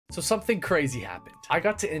So something crazy happened. I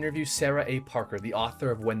got to interview Sarah A. Parker, the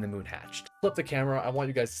author of When the Moon Hatched. Flip the camera, I want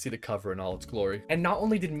you guys to see the cover in all its glory. And not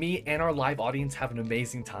only did me and our live audience have an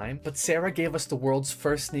amazing time, but Sarah gave us the world's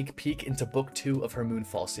first sneak peek into book 2 of her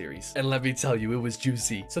Moonfall series. And let me tell you, it was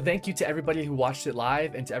juicy. So thank you to everybody who watched it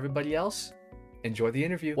live, and to everybody else, enjoy the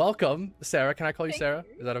interview. Welcome, Sarah. Can I call you Sarah?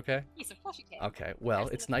 Is that okay? Yes, of course you can. Okay, well,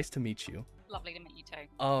 it's nice to meet you. Lovely to meet you too.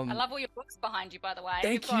 I love all your books behind you, by the way.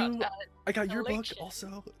 Thank you. I got your book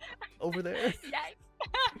also over there. Yay.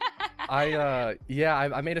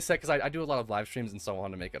 I made a set because I do a lot of live streams and so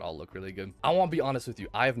on to make it all look really good. I want to be honest with you.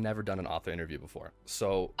 I have never done an author interview before.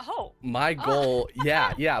 So my goal,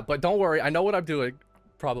 yeah, but don't worry. I know what I'm doing.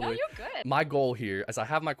 Probably. No, you're good. My goal here is I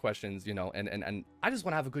have my questions, you know, and I just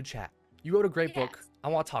want to have a good chat. You wrote a great book. I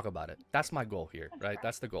want to talk about it. That's my goal here, right?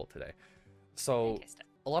 That's the goal today. So Fantastic.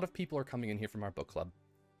 A lot of people are coming in here from our book club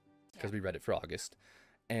because we read it for August.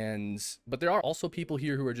 But there are also people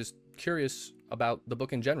here who are just curious about the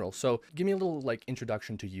book in general. So give me a little like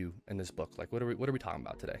introduction to you in this book. Like what are we talking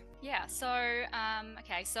about today? Yeah, so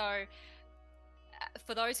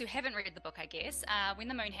for those who haven't read the book, I guess, When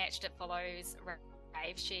the Moon Hatched, it follows Rave.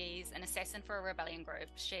 She's an assassin for a rebellion group.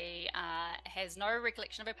 She has no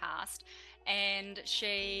recollection of her past, and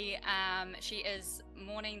she is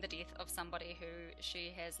mourning the death of somebody who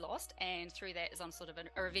she has lost, and through that is on sort of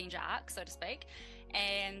a revenge arc, so to speak.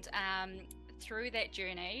 And through that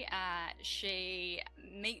journey, she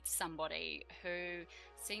meets somebody who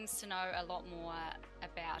seems to know a lot more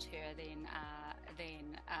about her than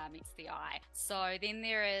meets the eye. So then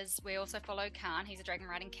we also follow Khan. He's a dragon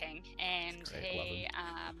riding king, and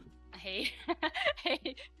he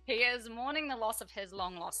is mourning the loss of his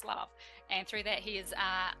long lost love, and through that he is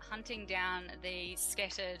hunting down the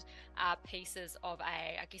scattered pieces of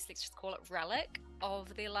I guess let's just call it relic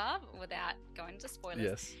of their love without going into spoilers.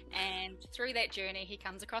 Yes. And through that journey he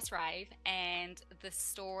comes across Rave, and the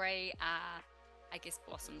story I guess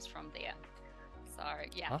blossoms from there. So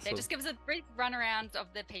yeah, awesome. That just gives a brief run around of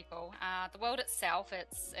the people. The world itself, it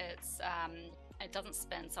doesn't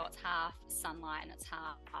spin, so it's half sunlight and it's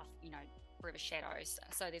half river shadows.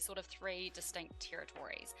 So there's sort of 3 distinct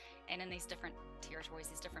territories, and in these different territories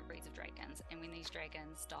there's different breeds of dragons, and when these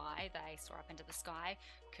dragons die they soar up into the sky,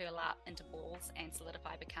 curl up into balls and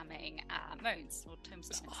solidify, becoming moons or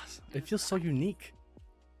tombstones. That's awesome. It feels so unique.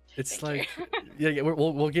 It's like yeah,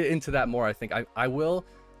 we'll get into that more. I think I will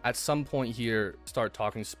at some point here start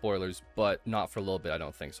talking spoilers, but not for a little bit, I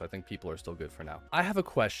don't think so. I think people are still good for now. I have a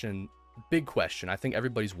question, big question. I think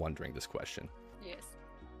everybody's wondering this question. Yes.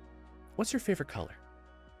 What's your favorite color?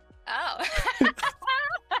 Oh.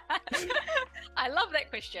 I love that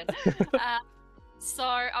question. So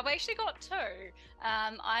I've actually got 2.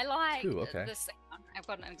 I like this. I've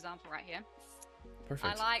got an example right here.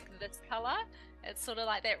 Perfect. I like this color. It's sort of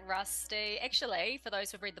like that rusty. Actually, for those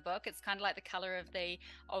who've read the book, it's kind of like the color of the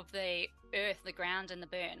earth, the ground, and the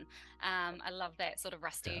burn. I love that sort of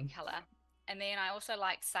rusty color. And then I also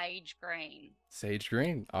like sage green. Sage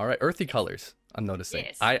green. All right, earthy colors. I'm noticing.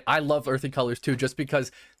 Yes. I love earthy colors too, just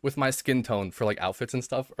because with my skin tone for like outfits and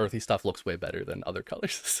stuff, earthy stuff looks way better than other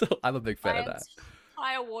colors. So I'm a big fan of that.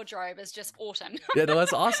 Entire wardrobe is just autumn. Yeah, no,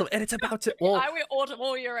 that's awesome. And it's about to. Well, I wear autumn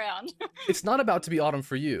all year round. It's not about to be autumn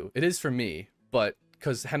for you. It is for me, but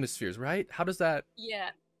because hemispheres, right? How does that? Yeah.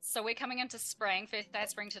 So we're coming into spring. First day of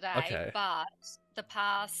spring today. Okay. But the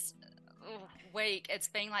past week it's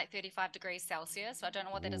been like 35 degrees Celsius. So I don't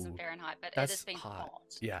know what that is in Fahrenheit, but it has been hot.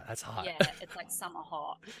 Yeah, that's hot. Yeah, it's like summer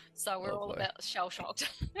hot. So we're all a bit shell shocked.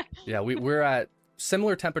 Yeah, we're at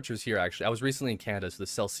similar temperatures here actually. I was recently in Canada, so the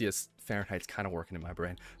Celsius Fahrenheit's kind of working in my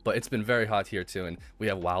brain, but it's been very hot here too, and we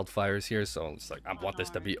have wildfires here, so it's like I want this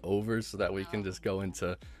to be over so that we can just go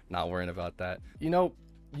into not worrying about that. You know,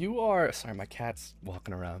 you are sorry, my cat's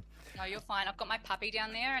walking around. No, you're fine. I've got my puppy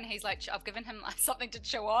down there, and he's like, I've given him like something to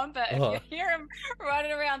chew on, but if you hear him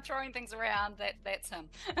running around throwing things around, that's him.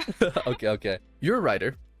 Okay. You're a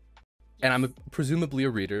writer, and I'm presumably a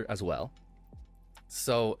reader as well.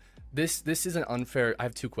 So this is an unfair. I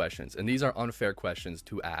have 2 questions, and these are unfair questions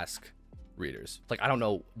to ask readers. Like I don't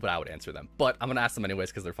know what I would answer them, but I'm gonna ask them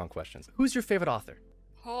anyways because they're fun questions. Who's your favorite author?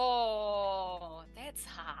 Oh, that's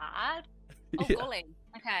hard. Oh, golly.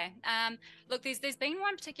 Okay. Look, there's been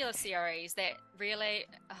one particular series that really.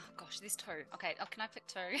 Oh gosh, there's 2. Okay. Oh, can I pick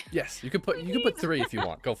 2? Yes, you could put 3 if you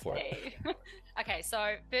want. Go for it. Okay.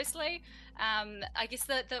 So firstly, I guess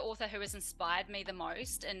the author who has inspired me the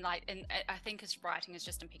most, and I think his writing is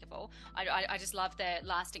just impeccable. I just love the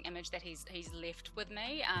lasting image that he's left with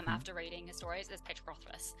me after reading his stories. Is Patrick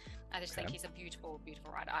Rothfuss. I just think he's a beautiful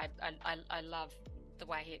writer. I love the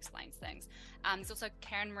way he explains things. There's also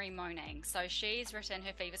Karen Marie Moaning. So she's written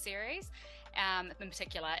her Fever series. In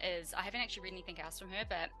particular, is I haven't actually read anything else from her,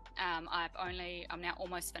 but I'm now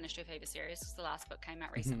almost finished her Fever series. The last book came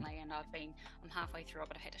out recently, and I'm halfway through it,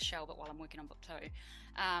 but I had to shelve it while I'm working on book 2.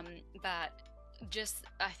 But just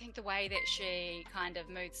I think the way that she kind of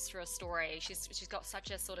moves through a story, she's got such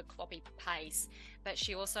a sort of cloppy pace, but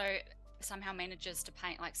she also somehow manages to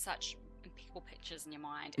paint like such people pictures in your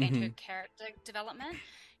mind. And her character development,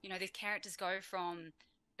 you know, these characters go from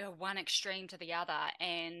one extreme to the other,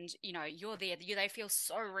 and you know, you're there, they feel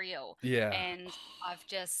so real. And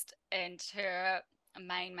and her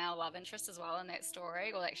main male love interest as well in that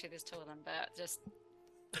story, well actually there's 2 of them, but just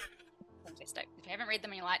fantastic. If you haven't read them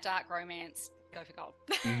and you like dark romance, go for gold.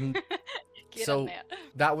 So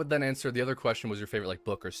that would then answer the other question, was your favorite like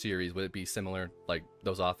book or series? Would it be similar, like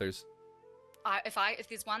those authors? If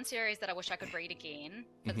there's one series that I wish I could read again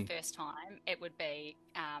for the first time, it would be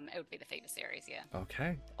the Fever series. Yeah.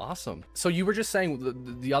 Okay, awesome. So you were just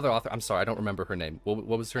saying the other author. I'm sorry, I don't remember her name. What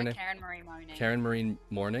was her name? Karen Marie Moaning. Karen Marie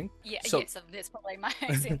Moaning. Yeah. So that's probably my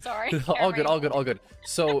accent. Sorry. all good.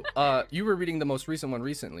 So you were reading the most recent one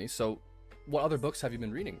recently. So what other books have you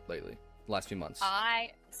been reading lately? The last few months?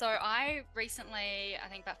 I recently, I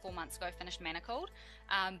think about 4 months ago, finished Manacled.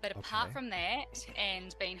 But apart from that,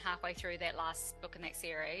 and being halfway through that last book in that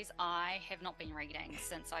series, I have not been reading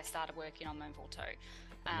since I started working on Moonfall 2.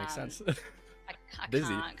 That makes sense. I Busy.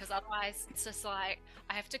 can't, because otherwise it's just like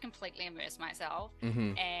I have to completely immerse myself.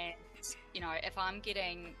 And you know, if I'm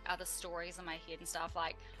getting other stories in my head and stuff,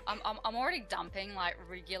 like I'm already dumping like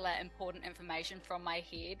regular important information from my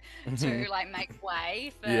head to like make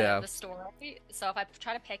way for the story. So if I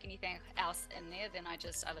try to pack anything else in there, then I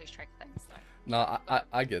lose track of things. So. No,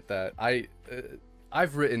 I get that.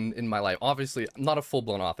 I've written in my life, obviously I'm not a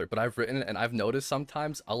full-blown author, but I've written, and I've noticed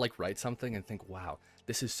sometimes I'll like write something and think, wow,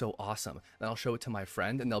 this is so awesome. And I'll show it to my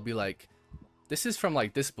friend and they'll be like, this is from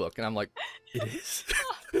like this book. And I'm like, it is?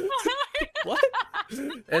 What?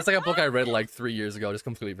 It's like a book I read like 3 years ago, just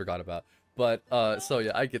completely forgot about. But so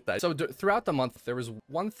yeah, I get that. So throughout the month, there was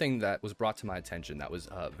one thing that was brought to my attention that was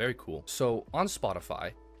very cool. So on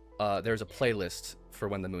Spotify, there's a playlist for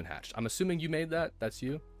When the Moon Hatched. I'm assuming you made that. That's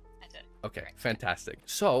you? I did. Okay, fantastic.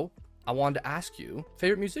 So I wanted to ask you,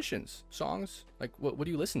 favorite musicians, songs, like what do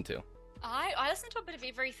you listen to? I listen to a bit of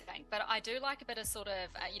everything, but I do like a bit of sort of,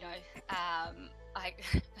 like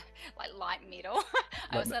light metal.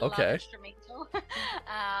 I also love instrumental.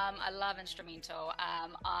 I love instrumental.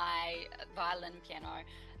 Violin, piano.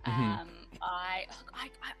 I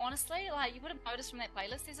honestly, like, you would have noticed from that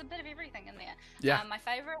playlist, there's a bit of everything in there. Yeah. My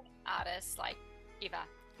favorite artist, like ever,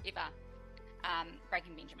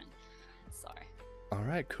 Breaking Benjamin. So. All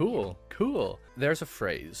right, cool. There's a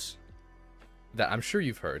phrase that I'm sure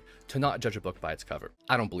you've heard, to not judge a book by its cover.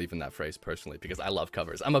 I don't believe in that phrase personally because I love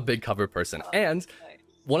covers. I'm a big cover person. And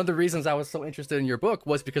one of the reasons I was so interested in your book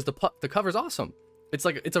was because the cover's awesome. It's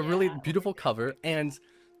a really beautiful cover. And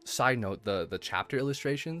side note, the chapter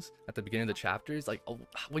illustrations at the beginning of the chapters, like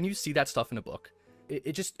when you see that stuff in a book,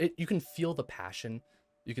 you can feel the passion.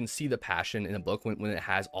 You can see the passion in a book when it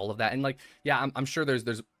has all of that. And like, yeah, I'm sure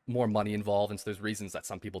there's more money involved, and so there's reasons that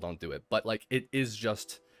some people don't do it. But like, it is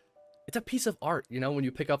just, it's a piece of art, you know, when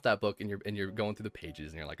you pick up that book and you're going through the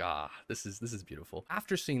pages and you're like, this is beautiful.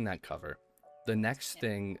 After seeing that cover, the next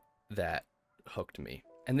thing that hooked me,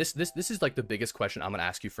 and this is like the biggest question I'm gonna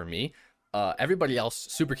ask you for me. Everybody else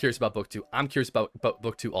super curious about book 2. I'm curious about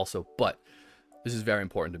book 2 also, but this is very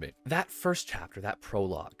important to me. That first chapter, that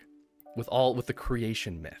prologue, with the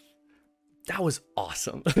creation myth, that was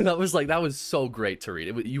awesome. that was so great to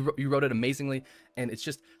read. You wrote it amazingly, and it's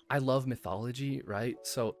just, I love mythology, right?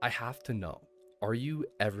 So I have to know, are you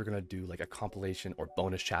ever gonna do like a compilation or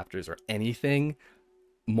bonus chapters or anything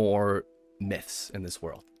more myths in this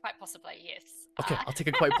world? Quite possibly, yes. Okay, I'll take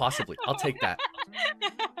it quite possibly. I'll take that.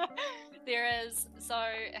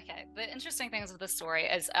 The interesting things of this story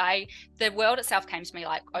is the world itself came to me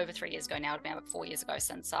like over 3 years ago now. It's been about 4 years ago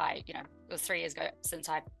since it was 3 years ago since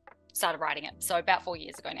I started writing it, so about 4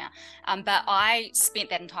 years ago now. But I spent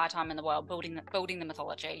that entire time in the world building the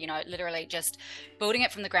mythology, you know, literally just building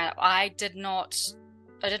it from the ground up. I didn't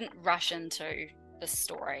rush into this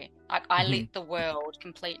story. Like, I let the world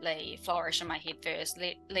completely flourish in my head first,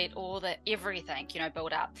 let all everything, you know,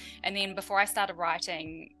 build up. And then before I started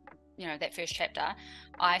writing, that first chapter,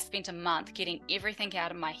 I spent a month getting everything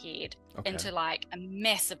out of my head into like a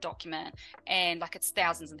massive document, and like it's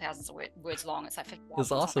thousands and thousands of words long. It's like 50,000.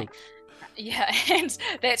 That's awesome. Yeah, and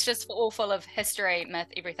that's just all full of history, myth,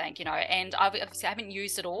 everything, and obviously I haven't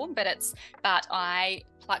used it all, but I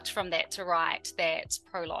plucked from that to write that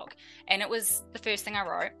prologue, and it was the first thing I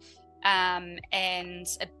wrote. And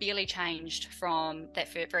it barely changed from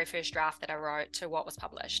that very first draft that I wrote to what was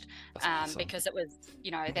published. Awesome. Because it was,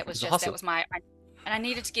 that was just, awesome. that was and I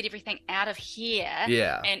needed to get everything out of here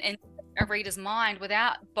and a reader's mind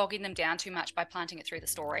without bogging them down too much by planting it through the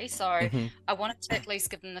story. So I wanted to at least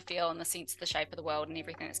give them the feel and the sense of the shape of the world and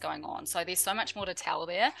everything that's going on. So there's so much more to tell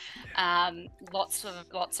there. Lots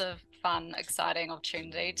of fun, exciting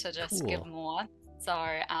opportunity to just give more. So,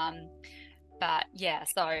 but yeah,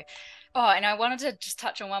 so, and I wanted to just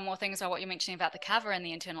touch on one more thing about what you're mentioning about the cover and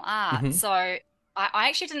the internal art. So I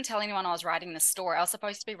actually didn't tell anyone I was writing this story. I was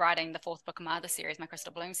supposed to be writing the 4th book of Mother series, my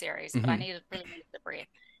Crystal Bloom series, but I really needed the breath.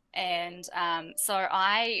 And so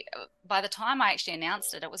by the time I actually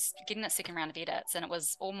announced it, it was getting its second round of edits and it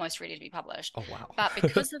was almost ready to be published. Oh, wow. But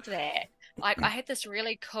because of that, I had this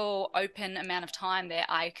really cool open amount of time that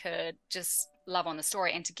I could just love on the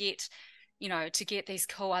story and to get these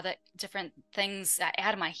cool other different things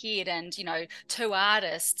out of my head, and 2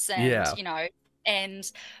 artists, and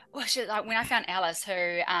and when I found Alice,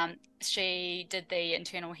 who she did the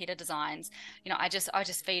internal header designs, I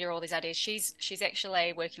just feed her all these ideas. She's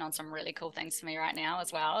actually working on some really cool things for me right now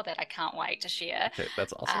as well that I can't wait to share. Okay,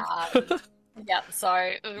 that's awesome. Yeah,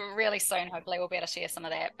 so really soon, hopefully, we'll be able to share some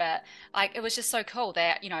of that. But it was just so cool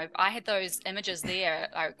that I had those images there,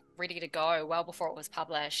 ready to go well before it was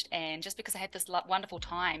published, and just because I had this wonderful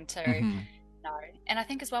time to, and I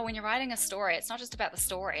think as well, when you're writing a story, it's not just about the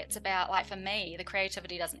story. It's about, like, for me, the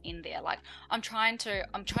creativity doesn't end there. Like, I'm trying to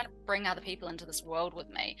bring other people into this world with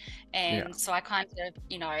me, and so I kind of,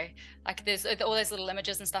 like, there's all those little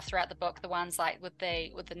images and stuff throughout the book. The ones like with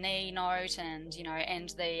the knee note, and and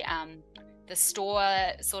the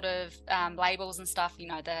store sort of labels and stuff, you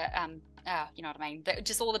know what I mean,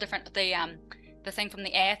 just all the different, the thing from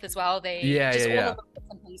the earth as well, all the bits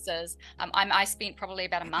and pieces. I spent probably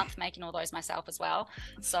about a month making all those myself as well.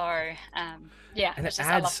 So and it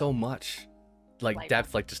adds so much like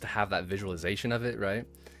depth, like just to have that visualization of it, right?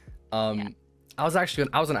 I was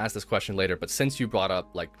gonna ask this question later, but since you brought up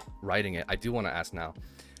like writing it, I do want to ask now,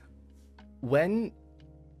 what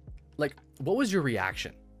was your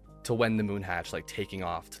reaction to When the Moon Hatched like taking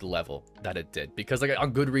off to the level that it did? Because like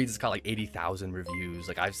on Goodreads it's got like 80,000 reviews.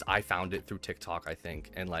 Like I found it through TikTok, I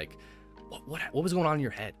think. And like what was going on in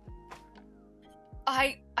your head?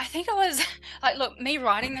 I think I was like, look, me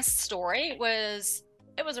writing this story was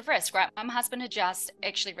a risk, right? My husband had just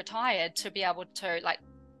actually retired to be able to like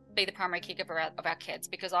be the primary caregiver of our kids,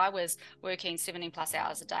 because I was working 17 plus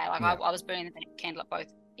hours a day. Like I was burning the candle at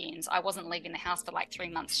both ends. I wasn't leaving the house for like 3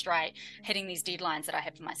 months straight, hitting these deadlines that I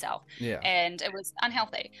had for myself. And it was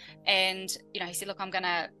unhealthy. And he said, look, I'm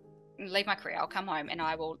gonna leave my career, I'll come home and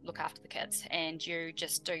I will look after the kids, and you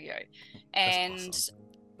just do you. And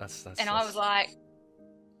that's awesome. I was like,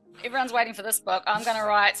 everyone's waiting for this book, I'm gonna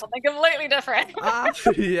write something completely different.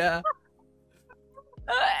 Yeah.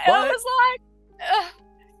 And I was like,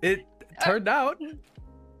 it turned out.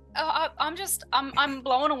 I'm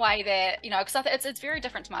blown away that, because it's very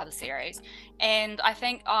different to my other series, and I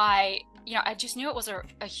think I just knew it was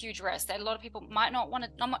a huge risk that a lot of people might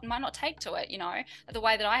not take to it, the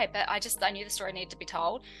way that I had, but I knew the story needed to be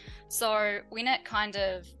told. So when it kind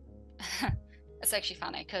of, it's actually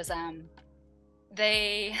funny because I'm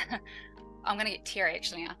gonna get teary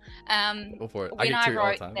actually now. Go for it. When I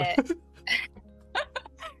wrote that.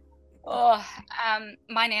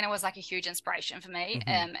 My Nana was like a huge inspiration for me,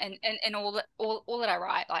 and all that I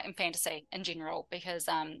write, like in fantasy in general, because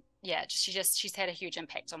she's had a huge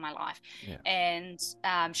impact on my life. And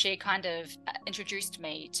she kind of introduced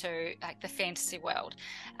me to like the fantasy world,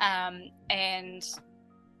 and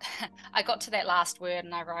I got to that last word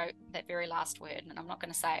and I wrote that very last word, and I'm not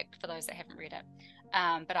going to say it for those that haven't read it.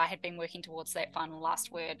 But I had been working towards that final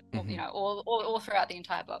last word, all throughout the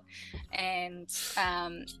entire book, and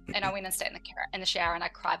I went and sat in the shower and I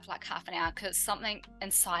cried for like half an hour, because something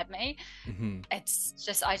inside me, it's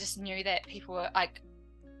just, I just knew that people were like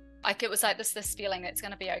it was like this feeling that it's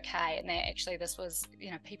going to be okay, and that actually this was,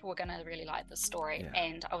 people were going to really like this story.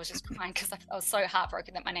 And I was just crying because I was so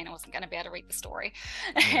heartbroken that my Nana wasn't going to be able to read the story,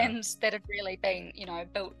 and that had really been,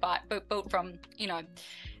 built from,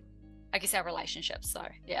 I guess, our relationship. So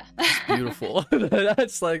yeah. Beautiful.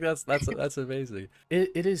 that's amazing.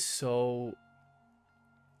 It is so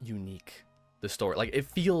unique the story. Like, it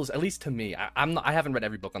feels, at least to me, I haven't read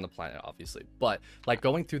every book on the planet, obviously, but like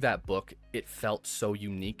going through that book, it felt so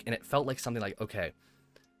unique, and it felt like something like, okay,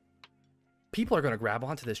 people are going to grab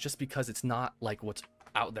onto this just because it's not like what's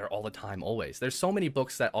out there all the time always. There's so many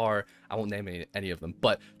books that are, I won't name any of them,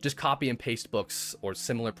 but just copy and paste books or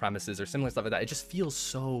similar premises or similar stuff like that. It just feels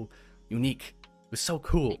so unique. It was so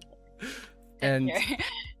cool. And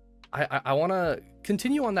I want to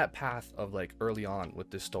continue on that path of like early on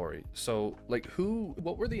with this story. So like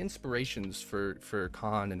what were the inspirations for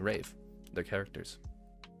Khan and Rave, their characters?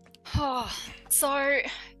 The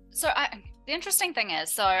interesting thing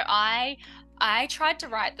is, I tried to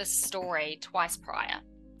write this story twice prior,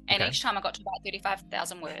 and each time I got to about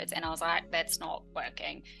 35,000 words, and I was like, that's not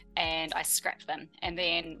working, and I scrapped them. And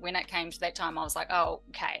then when it came to that time, I was like, oh,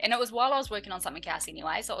 okay. And it was while I was working on something else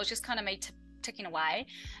anyway, so it was just kind of me ticking away.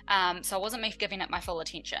 So it wasn't me giving it my full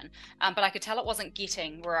attention, but I could tell it wasn't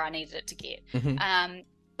getting where I needed it to get.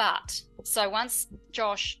 But so once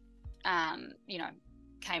Josh,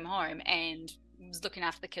 came home and was looking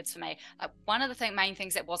after the kids for me, one of the main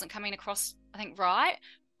things that wasn't coming across, I think, right,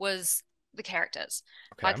 was the characters.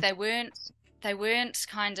 Like they weren't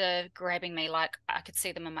kind of grabbing me like I could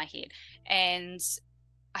see them in my head. And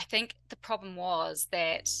I think the problem was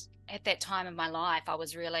that at that time in my life, I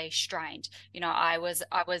was really strained. I was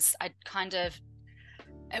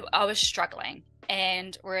struggling.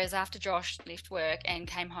 And whereas after Josh left work and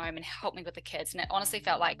came home and helped me with the kids, and it honestly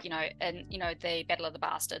felt like, in the Battle of the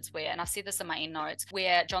Bastards, where, and I've said this in my end notes,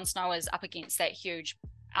 where Jon Snow is up against that huge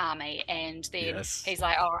army, and then he's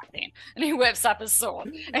like, all right then, and he whips up his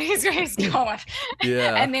sword and he's going,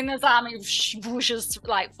 and then this army pushes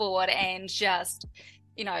like forward and just,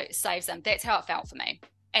 saves them. That's how it felt for me.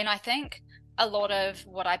 And I think a lot of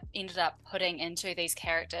what I ended up putting into these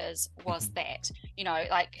characters was that,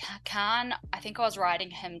 like Khan, I think I was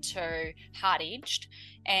writing him too hard-edged,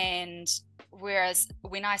 and whereas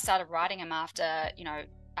when I started writing him after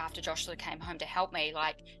Josh sort of came home to help me,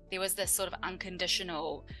 like there was this sort of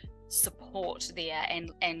unconditional support there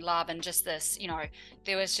and love, and just this,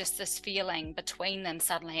 there was just this feeling between them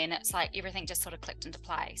suddenly, and it's like everything just sort of clicked into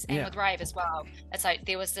place. And with Rave as well, it's like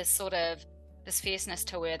there was this sort of this fierceness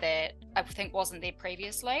to her that I think wasn't there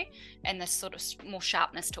previously, and this sort of more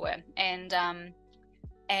sharpness to her. And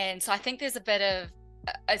so I think there's a bit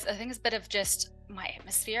of just my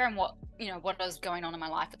atmosphere and what was going on in my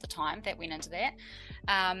life at the time that went into that.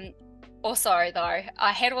 Also, though,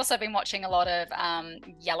 I had also been watching a lot of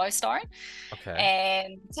Yellowstone,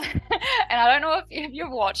 and I don't know if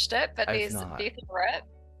you've watched it, but there's Beth and Rip.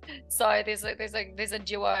 So there's a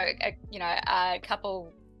duo, a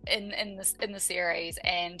couple in the series,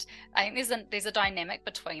 and I think there's a dynamic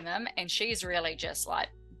between them, and she's really just like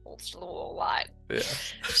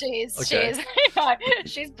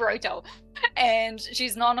she's brutal, and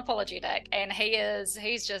she's non-apologetic, and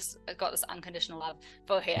he's just got this unconditional love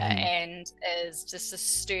for her, and is just a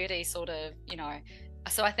sturdy sort of,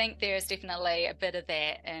 so I think there's definitely a bit of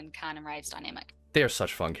that in Khan and Rave's dynamic. They are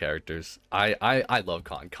such fun characters. I love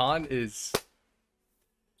Khan is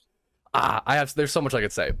there's so much I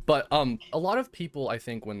could say, but a lot of people, I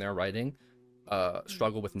think, when they're writing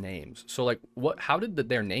struggle with names. So like, how did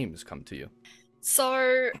their names come to you?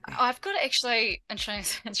 So I've got actually,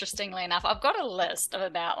 interestingly enough, I've got a list of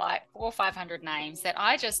about like 400 or 500 names that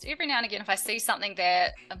I just, every now and again, if I see something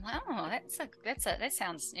that I'm like, oh, that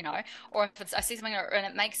sounds, or if I see something and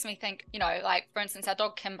it makes me think, like for instance, our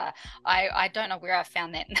dog Kimber, I don't know where I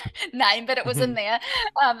found that name, but it was in there.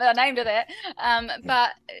 I named it that.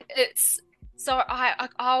 But it's, so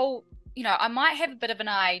I'll, I might have a bit of an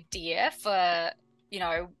idea for,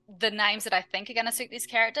 the names that I think are going to suit these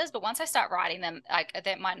characters, but once I start writing them, like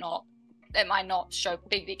that might not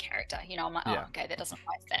be the character, I'm like, oh, okay, that doesn't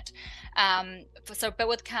quite fit. But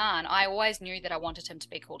with Khan, I always knew that I wanted him to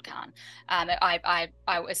be called Khan. I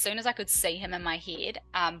as soon as I could see him in my head,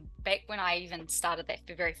 back when I even started that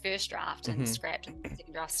very first draft and scrapped, and the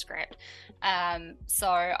second draft scrapped, so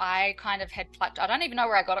I kind of had plucked, I don't even know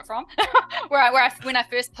where I got it from, when I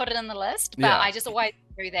first put it in the list, but I just always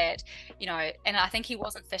knew that, and I think he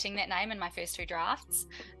wasn't fitting that name in my first two drafts,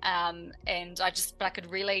 and I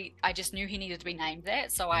just knew he needed to be named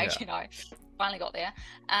that, so I finally got there.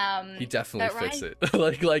 He definitely fits it.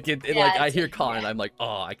 I hear Khan and I'm like,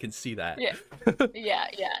 oh, I can see that. Yeah.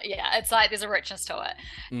 It's like there's a richness to it.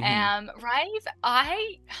 Rave,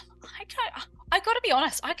 I got to be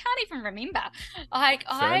honest, I can't even remember.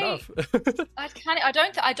 Fair enough. I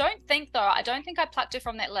don't think I plucked her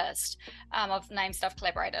from that list of names that I've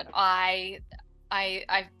collaborated. I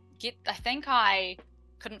think I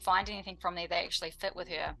couldn't find anything from there that actually fit with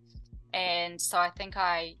her, and so I think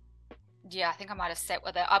I yeah, I think I might have sat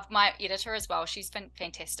with it. My editor as well, she's been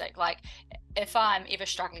fantastic. Like, if I'm ever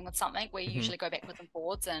struggling with something, we usually go backwards and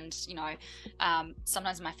forwards. And,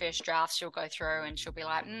 sometimes my first draft, she'll go through and she'll be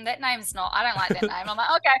like, that name's not, I don't like that name. I'm like,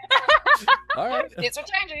 okay. All right. Yes, we're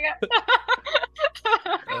changing it.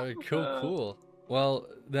 All right, cool. Well,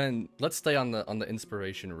 then let's stay on the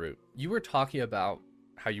inspiration route. You were talking about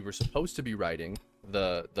how you were supposed to be writing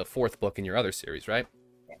the fourth book in your other series, right?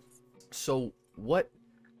 Yes. So what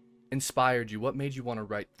inspired you? What made you want to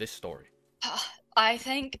write this story? I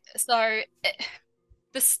think so.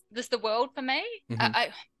 This the world for me.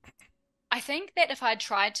 I think that if I'd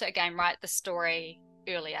tried to again write the story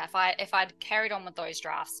earlier, if I'd carried on with those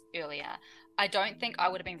drafts earlier, I don't think I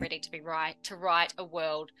would have been ready to write a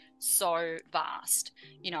world so vast,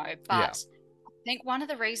 But I think one of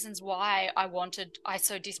the reasons why I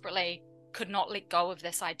so desperately could not let go of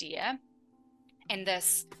this idea and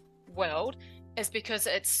this world is because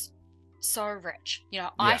it's so rich.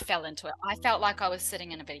 I fell into it. I felt like I was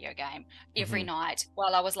sitting in a video game every night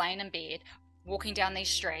while I was laying in bed, walking down these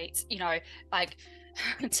streets, like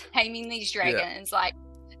taming these dragons, like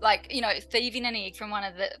thieving an egg from one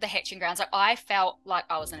of the hatching grounds. Like, I felt like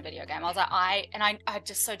I was in a video game. I was like, I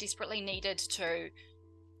just so desperately needed to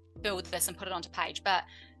build this and put it onto page, but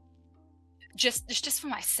just for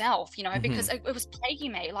myself, because it was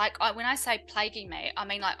plaguing me. Like, when I say plaguing me, I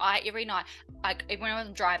mean, like, every night, like, when I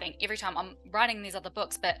was driving, every time I'm writing these other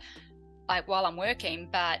books, but like while I'm working,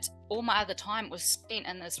 but all my other time was spent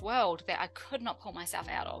in this world that I could not pull myself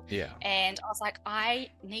out of. And I was like, I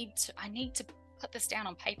need to put this down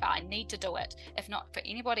on paper. I need to do it, if not for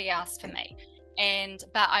anybody else, for me.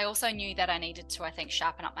 But I also knew that I needed to, I think,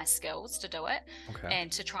 sharpen up my skills to do it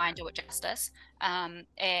and to try and do it justice.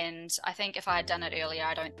 And I think if I had done it earlier,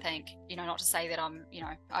 I don't think, not to say that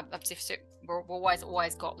we've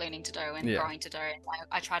always got learning to do and growing to do.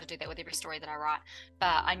 I try to do that with every story that I write,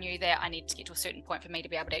 but I knew that I needed to get to a certain point for me to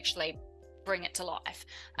be able to actually bring it to life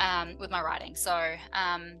with my writing. So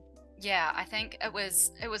I think it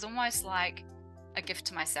was almost like a gift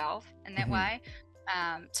to myself in that way.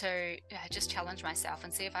 To just challenge myself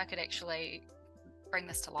and see if I could actually bring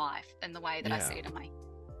this to life in the way that I see it in my.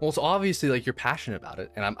 Well, it's obviously like you're passionate about it,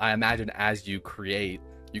 and I imagine as you create,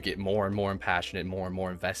 you get more and more passionate, more and more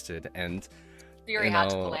invested, and very hard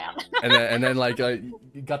to pull out. and then like you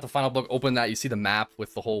got the final book, open that, you see the map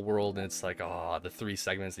with the whole world, and it's like, the 3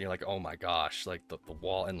 segments, and you're like, oh my gosh, like the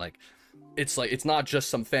wall, and like it's not just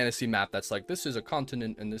some fantasy map that's like, this is a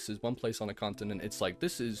continent and this is one place on a continent. It's like,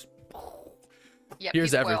 this is.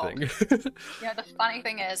 Here's everything. The funny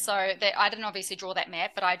thing is, so that I didn't obviously draw that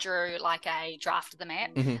map, but I drew like a draft of the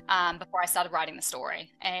map before I started writing the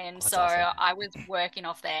story, and so awesome. I was working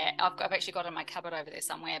off that. I've actually got it in my cupboard over there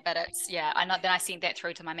somewhere, but it's then I sent that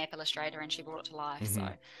through to my map illustrator, and she brought it to life. So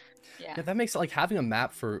that makes, like, having a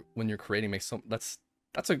map for when you're creating makes that's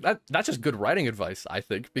just good writing advice, I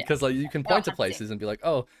think, because like you can point to places and be like,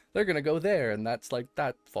 oh, they're gonna go there, and that's like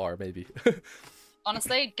that far maybe.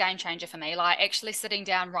 Honestly, game changer for me. Like, actually sitting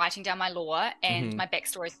down, writing down my lore and my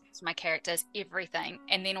backstories, my characters, everything,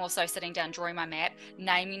 and then also sitting down, drawing my map,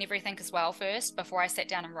 naming everything as well first before I sat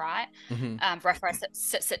down and write. Before I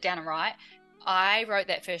sit down and write, I wrote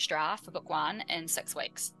that first draft for book 1 in 6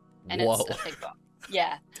 weeks, and it's a big book.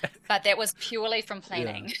 But that was purely from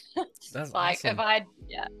planning. That's like awesome.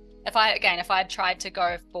 if I tried to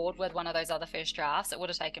go forward with one of those other first drafts, it would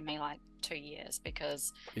have taken me like 2 years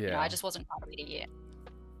because I just wasn't quite ready yet.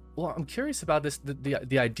 Well, I'm curious about this,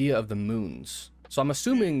 the idea of the moons. So I'm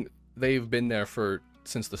assuming they've been there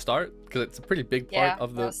since the start, because it's a pretty big part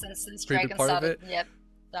of the since Dragon started. Yep.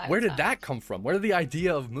 Where did that come from? Where did the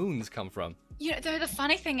idea of moons come from? The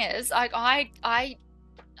funny thing is,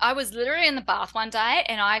 I was literally in the bath one day,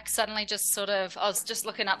 and I suddenly just I was just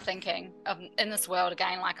looking up, thinking in this world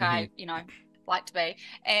again, like I like to be,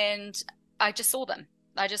 and I just saw them.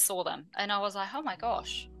 And I was like, oh my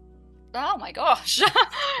gosh. And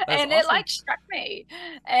awesome. It like struck me,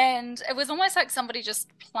 and it was almost like somebody just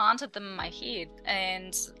planted them in my head,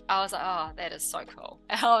 and I was like, oh, that is so cool.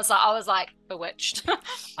 And I was like bewitched.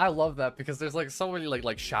 I love that, because there's like so many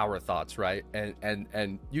like shower thoughts, right?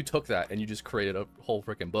 And you took that and you just created a whole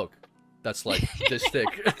freaking book that's like this thick.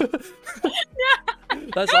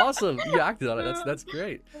 That's awesome. You acted on it. That's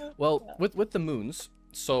great. Well, with the moons,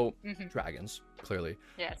 so dragons, clearly.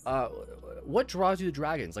 Yes. What draws you to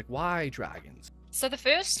dragons? Like, why dragons? So the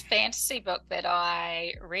first fantasy book that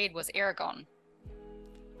I read was Aragon.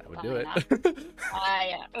 That would do it.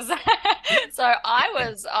 So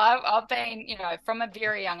I've been, from a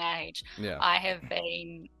very young age, I have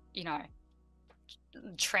been,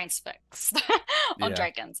 transfixed on Yeah.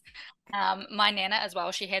 dragons. My nana as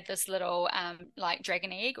well, she had this little like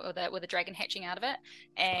dragon egg with a dragon hatching out of it,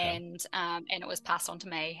 Okay. and it was passed on to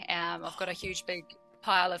me. I've got a huge big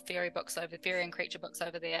pile of fairy and creature books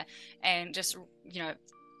over there, and just, you know,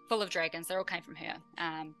 full of dragons. They all came from her.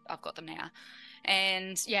 I've got them now.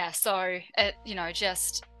 And yeah, so it, you know,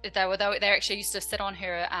 just they actually used to sit on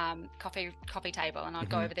her coffee table, and I'd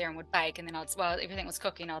go over there and would bake, and then while everything was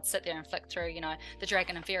cooking, I'd sit there and flick through, you know, the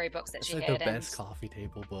dragon and fairy books that It's she like had. the best coffee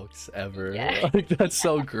table books ever. Yeah. Like, that's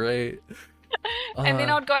so great. And then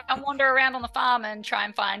I'd go and wander around on the farm and try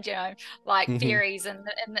and find, you know, like fairies and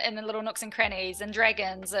in the little nooks and crannies and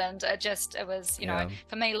dragons, and it was, you know,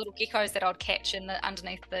 for me, little geckos that I'd catch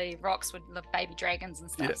underneath the rocks would live baby dragons and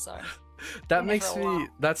stuff. So that makes me,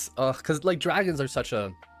 that's because like dragons are such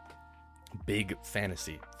a big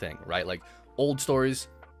fantasy thing, right? Like old stories.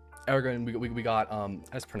 Aragorn, we got I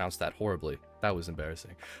just pronounced that horribly. That was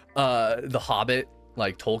embarrassing. The Hobbit,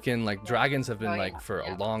 like Tolkien, like dragons have been for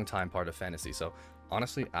a long time part of fantasy. So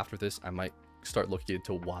honestly, after this, I might start looking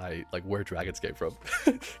into where dragons came from,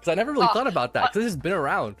 because I never really thought about that, because it's been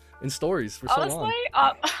around in stories for so long.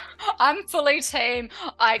 I'm fully team,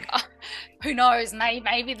 like, who knows,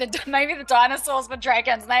 maybe the dinosaurs were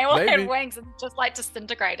dragons, and they all had wings and just like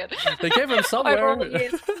disintegrated. They came from somewhere.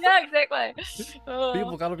 Yeah, exactly.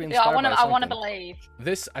 People gotta be inspired by something. I want to believe.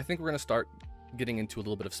 This, I think we're gonna start getting into a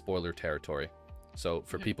little bit of spoiler territory. So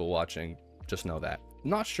for people watching, just know that.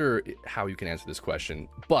 Not sure how you can answer this question,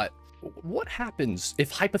 but what happens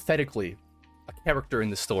if hypothetically a character in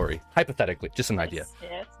the story, hypothetically, just an idea,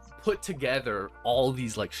 put together all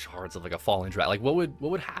these like shards of like a fallen dragon? Like what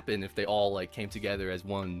would happen if they all like came together as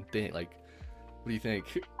one thing? Like, what do you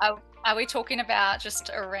think? Are we talking about just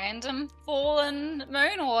a random fallen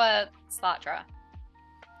moon or Slatra?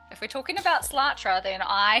 If we're talking about Slatra, then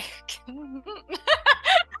I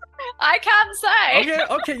can't say.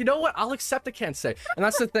 Okay, you know what? I'll accept I can't say. And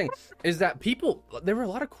that's the thing, is that there were a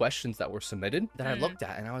lot of questions that were submitted that I looked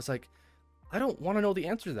at, and I was like, I don't want to know the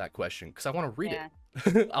answer to that question, because I want to read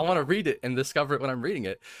it. I want to read it and discover it when I'm reading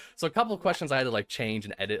it. So a couple of questions I had to like change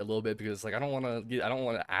and edit a little bit, because like I don't want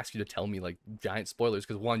to ask you to tell me like giant spoilers,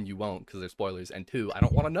 because one, you won't, because they're spoilers, and two, I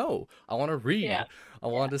don't want to know. I want to read. I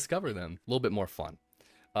want to discover them. A little bit more fun.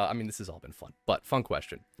 I mean, this has all been fun, but fun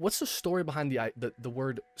question. What's the story behind the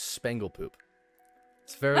word Spanglepoop?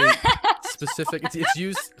 It's very specific. It's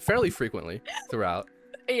used fairly frequently throughout.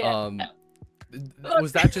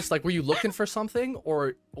 Was that just like, were you looking for something,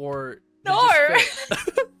 or no?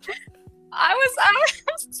 I was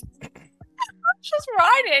just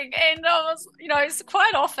writing, and I was, you know, it's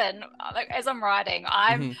quite often, like, as I'm writing,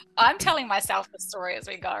 I'm telling myself the story as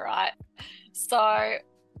we go, right? So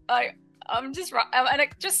I'm just right, and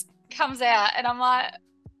it just comes out, and I'm like,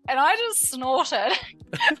 and I just snorted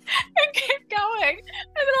and kept going,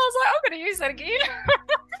 and then I was like, I'm going to use that again,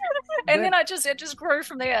 and then it just grew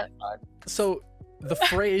from there. So the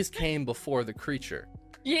phrase came before the creature.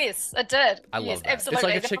 Yes, it did. I love that.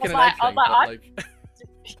 Absolutely. It's like a chicken and egg thing, but like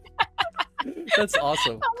that's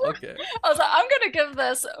awesome. Okay. I was like, I'm going to give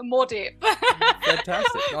this more depth.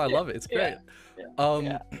 Fantastic. No, I love it. It's great.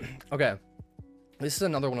 Okay. This is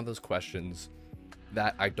another one of those questions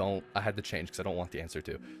that I had to change because I don't want the answer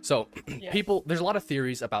to. So there's a lot of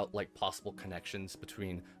theories about like possible connections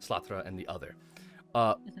between Slatra and the other.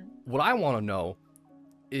 What I want to know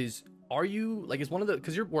is, are you like,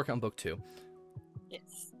 because you're working on book 2.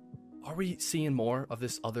 Yes. Are we seeing more of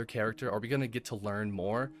this other character? Are we going to get to learn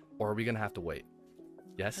more, or are we going to have to wait?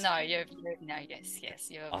 Yes? No, yes.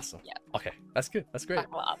 You're awesome. Yeah. Okay, that's good. That's great.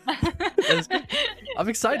 That's good. I'm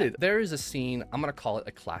excited. There is a scene, I'm going to call it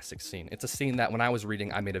a classic scene. It's a scene that when I was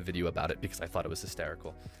reading, I made a video about it because I thought it was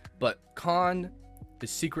hysterical. But Khan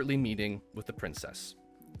is secretly meeting with the princess.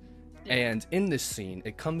 Yeah. And in this scene,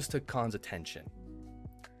 it comes to Khan's attention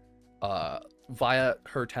via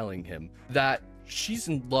her telling him that she's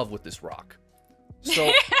in love with this rock.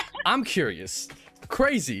 So I'm curious.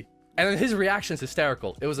 Crazy. And his reaction is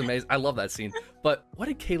hysterical. It was amazing. I love that scene. But what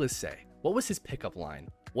did Kalis say? What was his pickup line?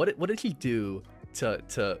 What did he do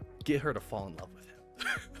to get her to fall in love with him?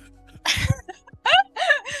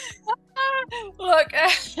 Look,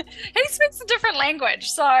 he speaks a different language,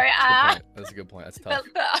 so that's a good point. That's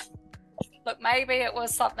tough. Look, maybe it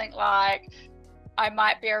was something like, I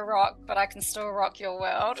might be a rock, but I can still rock your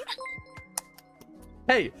world.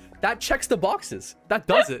 Hey, that checks the boxes. That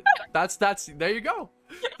does it. That's there you go.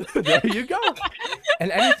 There you go.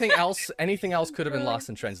 And anything else could have been lost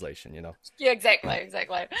in translation, you know? Yeah, exactly.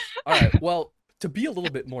 All right, well, to be a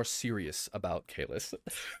little bit more serious about Kalis,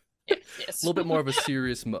 yes. a little bit more of a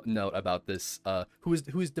serious note about this, who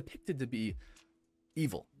is depicted to be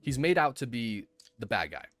evil. He's made out to be the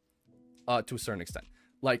bad guy, to a certain extent.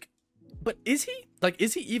 Like, but is he? Like,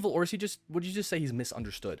 is he evil, or is he just? Would you just say he's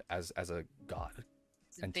misunderstood as a god?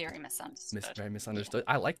 It's very misunderstood. Very misunderstood.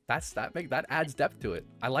 Yeah. I like that adds depth to it.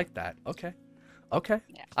 I like that. Okay.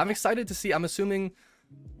 Yeah. I'm excited to see. I'm assuming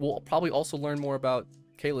we'll probably also learn more about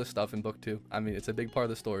Kayla's stuff in book 2. I mean, it's a big part of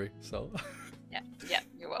the story, so. Yeah,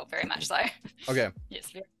 you will, very much so. Okay.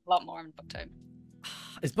 Yes, a lot more in book 2.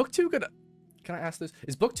 Is book 2 gonna? Can I ask this?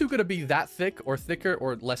 Is book 2 gonna be that thick, or thicker,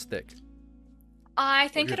 or less thick? I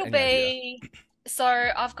think it'll be. Idea? So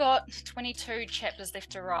I've got 22 chapters left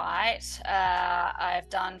to write. I've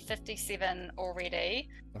done 57 already.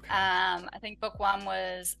 Okay. I think book 1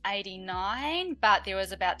 was 89, but there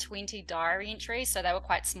was about 20 diary entries, so they were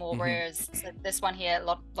quite small. Whereas this one here, a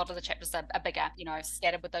lot of the chapters are bigger, you know,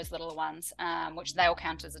 scattered with those little ones, which they all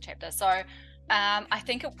count as a chapter. So I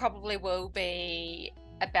think it probably will be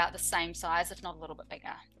about the same size, if not a little bit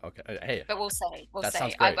bigger. Okay. Hey. But we'll see. That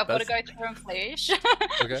sounds great. I've got to go through and flesh.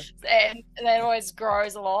 Okay. And that always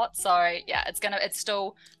grows a lot. So yeah, it's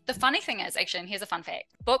still, the funny thing is, actually, and here's a fun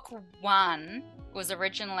fact. Book 1 was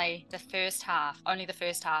originally only the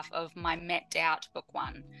first half of my mapped out book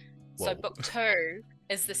 1. Whoa. So book 2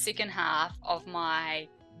 is the second half of my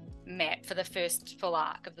map for the first full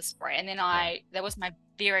arc of the spree. And then that was my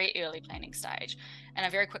very early planning stage, and I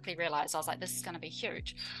very quickly realized, I was like, this is going to be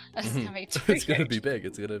huge. This is going to be it's going to be big.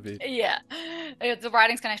 It's going to be, yeah, the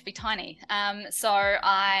writing's going to have to be tiny. So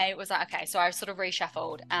I was like, okay, so I sort of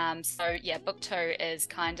reshuffled. So yeah, book 2 is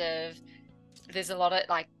kind of, there's a lot of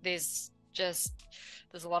there's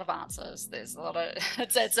a lot of answers, there's a lot of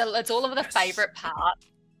it's all of the favorite part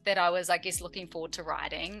that I was, I guess, looking forward to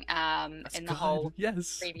writing in the whole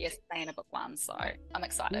previous plan of book 1. So I'm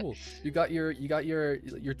excited. Cool. You got your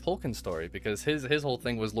Tolkien story, because his whole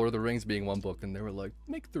thing was Lord of the Rings being one book, and they were like,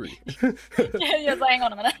 make 3. yeah, so hang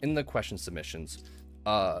on a minute. In the question submissions,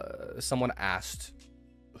 someone asked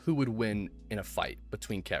who would win in a fight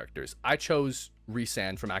between characters. I chose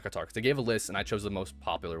Rhysand from ACOTAR because they gave a list, and I chose the most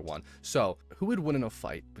popular one. So who would win in a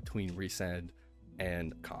fight between Rhysand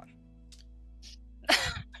and Khan?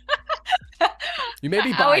 You may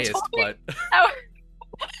be biased, but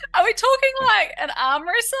are we talking like an arm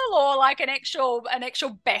wrestle, or like an actual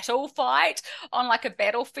battle fight on like a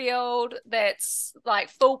battlefield that's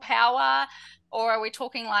like full power, or are we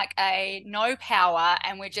talking like a no power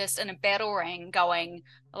and we're just in a battle ring going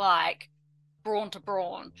like brawn to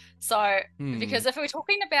brawn? So because if we're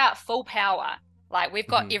talking about full power, like we've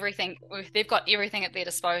got everything, they've got everything at their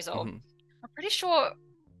disposal. I'm pretty sure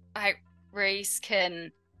Rhys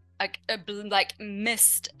can like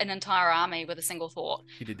missed an entire army with a single thought.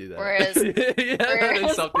 He did do that. Whereas, that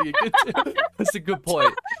is something you could do. That's a good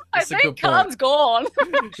point. I think Khan's gone.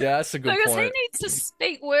 Yeah, that's a good point. Because he needs to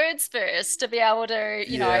speak words first to be able to,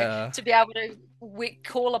 you know, to be able to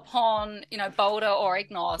call upon, you know, Boulder or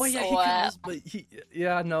Ignos. Well, yeah, or, he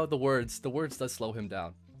the words does slow him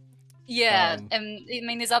down. Yeah, and I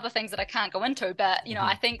mean, there's other things that I can't go into, but you know,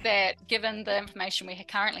 I think that given the information we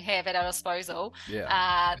currently have at our disposal,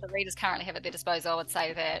 the readers currently have at their disposal, I would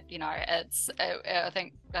say that, you know, I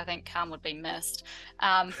think Khan would be missed.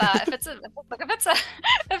 But if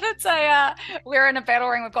it's a we're in a battle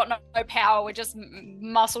ring, we've got no power, we're just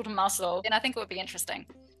muscle to muscle, then I think it would be interesting.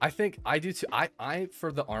 I think I do too. I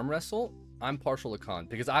for the arm wrestle, I'm partial to Khan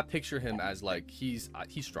because I picture him as like he's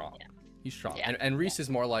strong. Yeah. He's strong. Yeah. And Rhys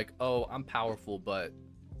is more like, oh, I'm powerful, but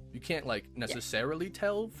you can't like necessarily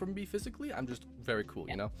tell from me physically. I'm just very cool,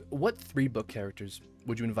 you know? What 3 book characters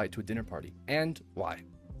would you invite to a dinner party, and why?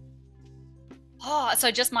 Oh,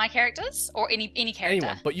 so just my characters or any character?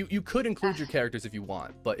 Anyone, but you could include your characters if you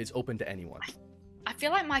want, but it's open to anyone. I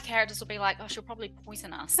feel like my characters will be like, oh, she'll probably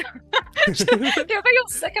poison us. They'll be all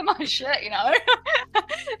sick of my shit, you know?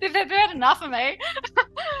 They've had enough of me.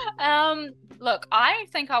 Look, I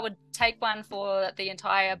think I would take one for the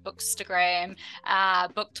entire Bookstagram,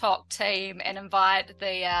 Book Talk team and invite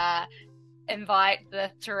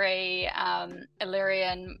the 3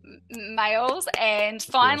 Illyrian males, and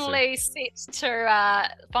finally set to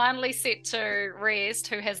Rest,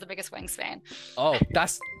 who has the biggest wingspan. Oh,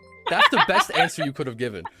 that's the best answer you could have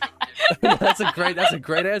given. That's a great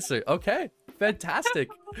answer. Okay, fantastic.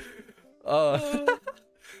 All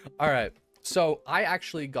right. So I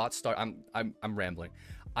actually got started. I'm rambling.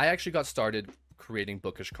 I actually got started creating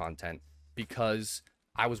bookish content because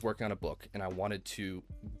I was working on a book and I wanted to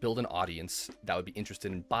build an audience that would be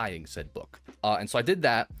interested in buying said book. And so I did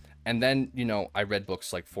that. And then, you know, I read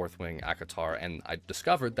books like Fourth Wing, ACOTAR, and I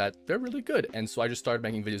discovered that they're really good. And so I just started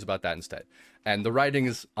making videos about that instead. And the writing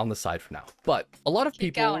is on the side for now. But a lot of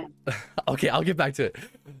people... Okay, I'll get back to it.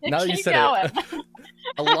 Now that you said it.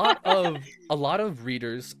 a lot of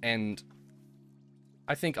readers, and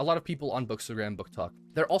I think a lot of people on Bookstagram, Book Talk,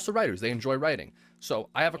 they're also writers. They enjoy writing. So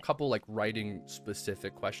I have a couple like writing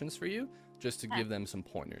specific questions for you, just to give them some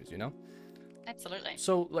pointers, you know? Absolutely.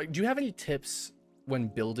 So like, do you have any tips when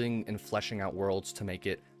building and fleshing out worlds to make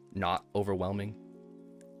it not overwhelming?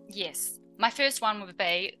 Yes. My first one would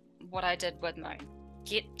be what I did with Moon.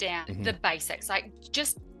 Get down the basics. Like,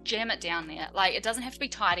 just jam it down there. Like, it doesn't have to be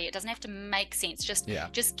tidy. It doesn't have to make sense. Just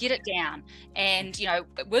get it down. And, you know,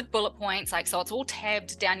 with bullet points, like, so it's all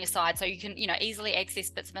tabbed down your side, so you can, you know, easily access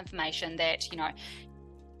bits of information that, you know,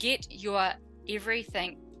 get your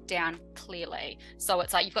everything down clearly. So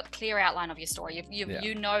it's like you've got a clear outline of your story.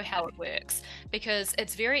 You know how it works, because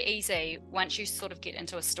it's very easy once you sort of get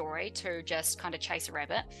into a story to just kind of chase a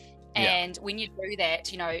rabbit. And when you do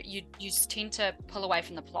that, you know, you tend to pull away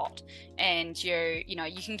from the plot, and you know,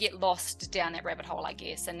 you can get lost down that rabbit hole, I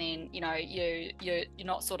guess. And then, you know, you're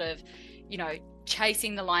not sort of, you know,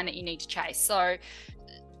 chasing the line that you need to chase. So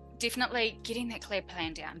definitely getting that clear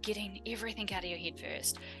plan down, getting everything out of your head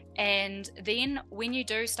first. And then when you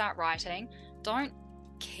do start writing, don't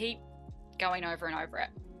keep going over and over it.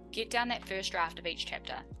 Get down that first draft of each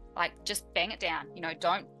chapter. Like, just bang it down. You know,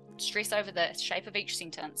 don't stress over the shape of each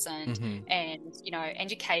sentence and you know,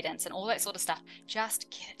 and your cadence and all that sort of stuff.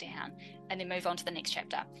 Just get it down and then move on to the next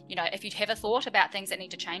chapter. You know, if you have a thought about things that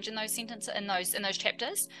need to change in those sentences, in those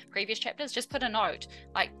chapters, previous chapters, just put a note,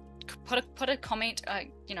 like put a comment,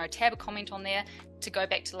 you know, tab a comment on there to go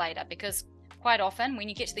back to later. Because quite often when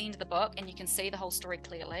you get to the end of the book and you can see the whole story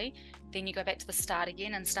clearly, then you go back to the start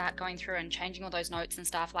again and start going through and changing all those notes and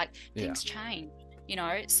stuff. Like, things change, you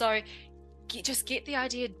know. So just get the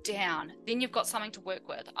idea down, then you've got something to work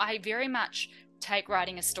with. I very much take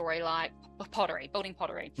writing a story like pottery, building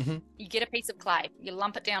pottery. You get a piece of clay, you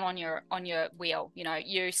lump it down on your wheel, you know,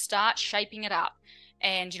 you start shaping it up,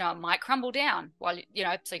 and, you know, it might crumble down while, you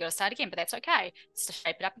know, so you got to start again, but that's okay. It's to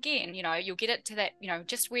shape it up again. You know, you'll get it to that, you know,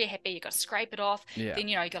 just where you're happy. You got to scrape it off. Then,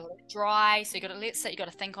 you know, you got to let it dry. So you got to let it sit, you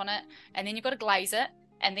got to think on it, and then you've got to glaze it.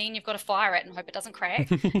 And then you've got to fire it and hope it doesn't crack.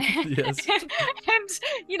 Yes. and,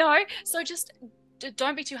 you know, so just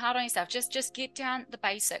don't be too hard on yourself. Just get down the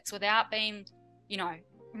basics without being, you know,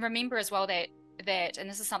 remember as well that, and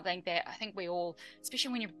this is something that I think we all,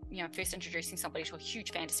 especially when you're, you know, first introducing somebody to a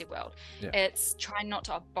huge fantasy world, it's trying not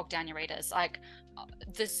to bog down your readers. Like,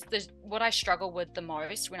 this what I struggle with the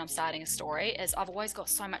most when I'm starting a story is I've always got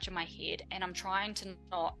so much in my head, and I'm trying to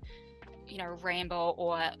not, you know, ramble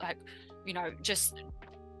or, like, you know, just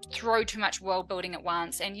throw too much world building at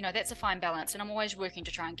once. And, you know, that's a fine balance, and I'm always working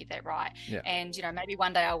to try and get that right. And, you know, maybe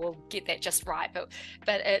one day I will get that just right, but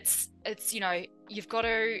it's you know, you've got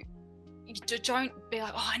to, don't be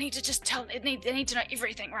like, oh, I need to just tell, I need to know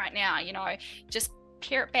everything right now. You know, just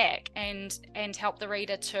pare it back and help the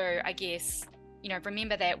reader to, I guess, you know,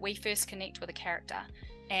 remember that we first connect with a character,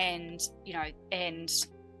 and, you know, and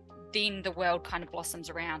then the world kind of blossoms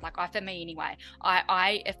around. Like, for me anyway,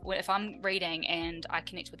 if I'm reading and I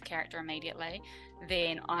connect with the character immediately,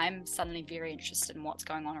 then I'm suddenly very interested in what's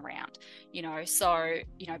going on around, you know. So,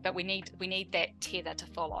 you know, but we need that tether to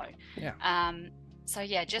follow. So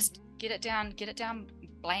yeah, just get it down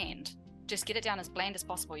bland. Just get it down as bland as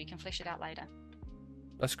possible. You can flesh it out later.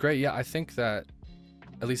 That's great. Yeah, I think that,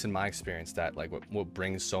 at least in my experience, that like what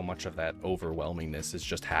brings so much of that overwhelmingness is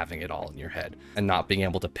just having it all in your head and not being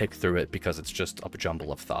able to pick through it because it's just a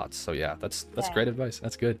jumble of thoughts. So yeah, that's great advice.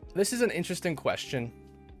 That's good. This is an interesting question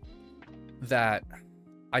that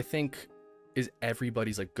I think is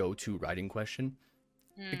everybody's like go-to writing question,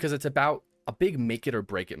 because it's about a big make it or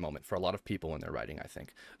break it moment for a lot of people when they're writing, I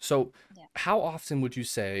think. So how often would you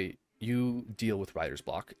say you deal with writer's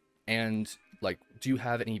block, and like, do you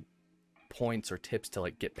have any points or tips to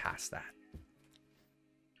like get past that?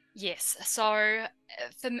 Yes. So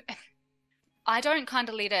I don't kind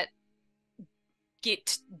of let it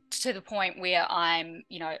get to the point where I'm,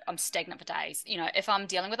 you know, I'm stagnant for days. You know, if I'm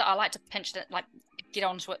dealing with it, I like to pinch it, like get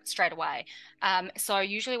onto it straight away. So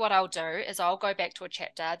usually what I'll do is I'll go back to a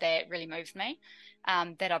chapter that really moved me,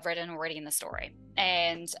 that I've written already in the story,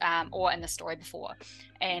 and or in the story before,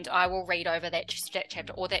 and I will read over that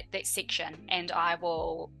chapter or that section, and I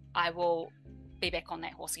will be back on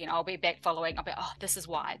that horse again. I'll be back following. I'll be, oh, this is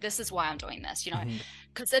why I'm doing this, you know,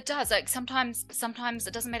 because it does, like, sometimes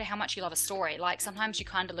it doesn't matter how much you love a story. Like, sometimes you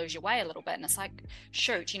kind of lose your way a little bit, and it's like,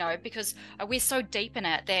 shoot, you know, because we're so deep in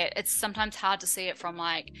it that it's sometimes hard to see it from,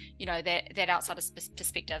 like, you know, that outsider's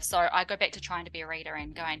perspective. So I go back to trying to be a reader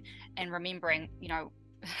and going and remembering, you know,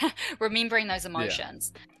 remembering those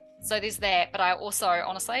emotions. So there's that, but I also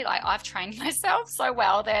honestly, like, I've trained myself so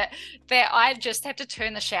well that I just have to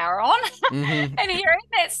turn the shower on Mm-hmm. and hearing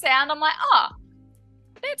that sound, I'm like, oh,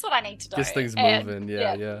 that's what I need to do. This thing's And moving.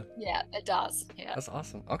 Yeah. yeah, it does. Yeah. That's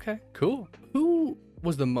awesome. Okay, cool. Who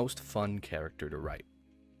was the most fun character to write?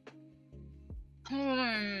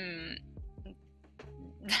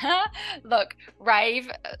 Look,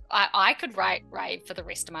 Rave, I could write Rave for the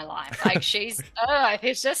rest of my life. Like, she's,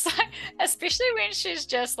 it's just like, especially when she's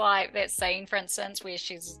just like that scene, for instance, where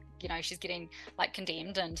she's, you know, she's getting like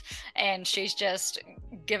condemned and she's just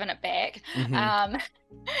giving it back,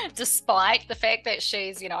 despite the fact that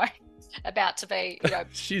she's, you know, about to be, you know,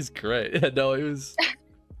 She's great. Yeah, no, it was.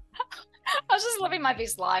 I was just living my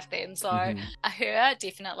best life then. So her,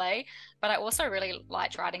 definitely, but I also really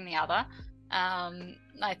liked writing the other.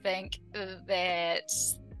 I think that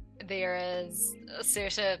there is a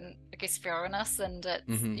certain, I guess, thoroughness, and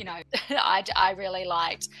it's, you know, I really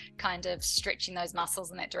liked kind of stretching those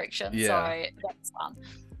muscles in that direction. Yeah. So that's fun.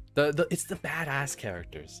 It's the badass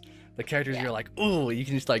characters. The characters you're like, ooh, you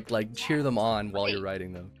can just like cheer them on while you're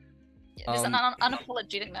writing them. Yeah, there's an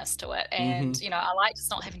unapologeticness to it, and you know, I like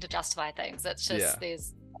just not having to justify things. It's just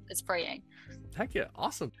it's freeing. Heck yeah,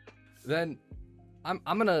 awesome. Then I'm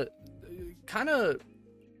gonna kind of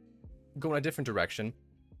go in a different direction.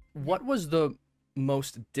 What was the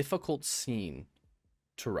most difficult scene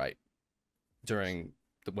to write during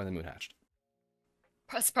When the Moon Hatched?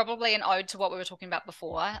 It's probably an ode to what we were talking about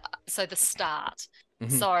before. So the start.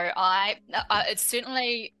 So it's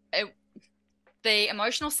certainly the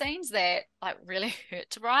emotional scenes that like really hurt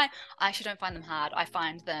to write. I actually don't find them hard. I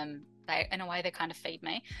find them, they, in a way, they kind of feed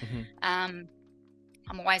me.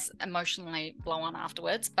 I'm always emotionally blown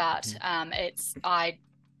afterwards, but I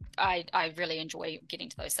really enjoy getting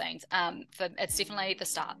to those scenes. It's definitely the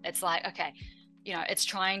start. It's like, okay, you know, it's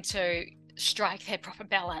trying to strike that proper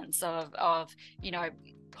balance of you know,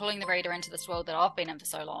 pulling the reader into this world that I've been in for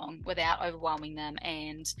so long without overwhelming them.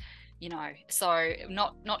 And you know, so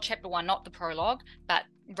not chapter 1, not the prologue, but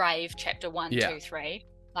Rave chapter 1, 2, 3.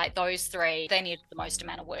 Like those 3, they needed the most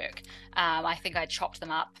amount of work. I think I chopped them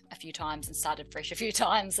up a few times and started fresh a few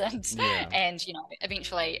times, and you know,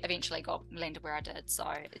 eventually landed where I did. So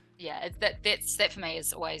yeah, that for me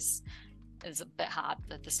is always a bit hard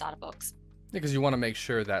at the start of books. Yeah, because you want to make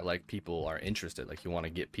sure that like people are interested. Like you want to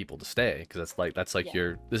get people to stay, because that's like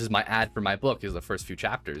your, this is my ad for my book, is the first few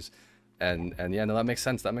chapters. And yeah, no, that makes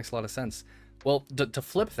sense. That makes a lot of sense. Well, to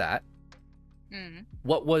flip that,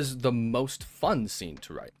 what was the most fun scene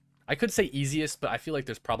to write? I could say easiest, but I feel like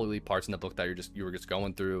there's probably parts in the book that you were just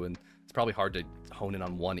going through, and it's probably hard to hone in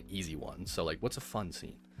on one easy one. So like, what's a fun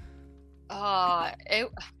scene? Honestly,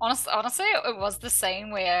 it was the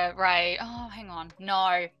scene where Ray. Oh, hang on.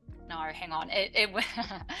 No, hang on.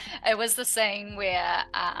 It was the scene where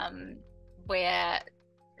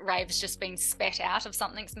Rave's just been spat out of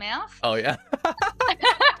something's mouth. Oh yeah.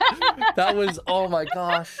 That was, oh my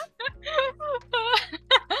gosh.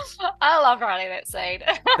 I love writing that scene.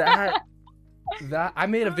 that I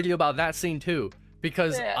made a video about that scene too,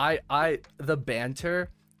 because the banter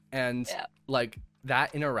and like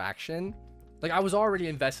that interaction, like I was already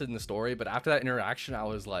invested in the story, but after that interaction I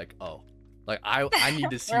was like, oh, like I need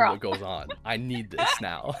to see what goes on. I need this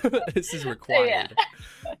now. This is required.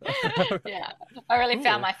 Yeah. I really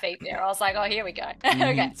found my feet there. I was like, oh, here we go.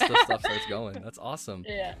 Okay. So stuff starts going. That's awesome.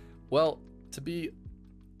 Yeah. Well, to be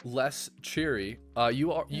less cheery,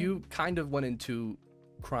 you kind of went into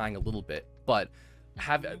crying a little bit, but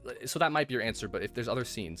so that might be your answer, but if there's other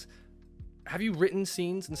scenes, have you written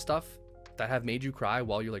scenes and stuff that have made you cry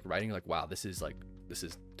while you're like writing? You're like, wow, this is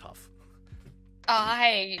tough.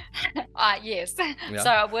 Yes. Yeah.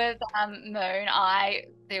 So with Moon,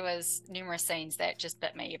 there was numerous scenes that just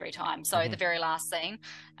bit me every time. So the very last scene,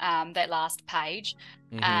 that last page,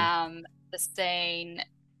 the scene,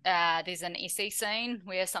 there's an essay scene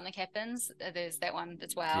where something happens. There's that one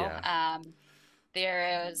as well. Yeah.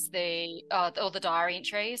 There is all the diary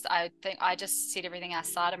entries. I think I just set everything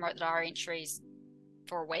aside and wrote the diary entries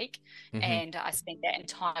for a week, and I spent that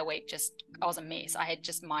entire week I was a mess. I had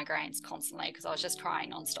just migraines constantly because I was just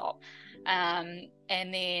crying nonstop. And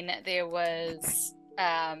then there was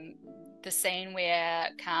the scene where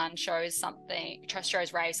Khan shows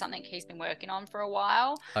Ray something he's been working on for a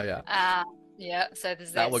while. Oh yeah. Yeah, so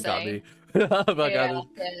there's that what scene. Got me.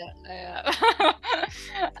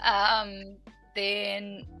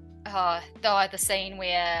 Then the scene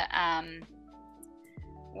where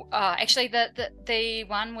Actually, the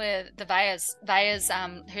one with the Vaya's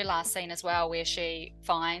her last scene as well, where she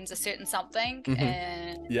finds a certain something,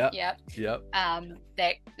 and Yep.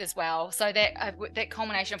 that as well. So that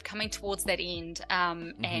culmination of coming towards that end,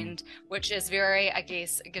 and which is very, I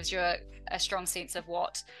guess, it gives you a strong sense of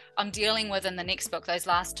what I'm dealing with in the next book. Those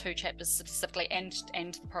last 2 chapters specifically, and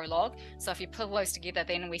the prologue. So if you pull those together,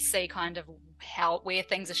 then we see kind of where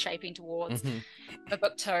things are shaping towards the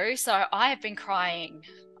book 2. So I have been crying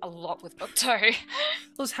a lot with book 2. Well,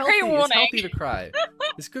 it's healthy. It's healthy to cry.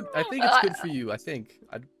 It's good. I think it's good for you. I think.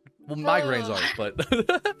 Well, migraines aren't, but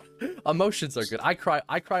emotions are good. I cry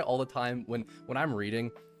all the time when I'm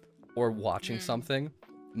reading or watching something.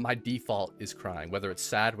 My default is crying, whether it's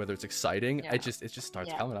sad, whether it's exciting. It just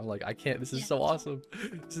starts coming. I'm like, I can't. This is so awesome.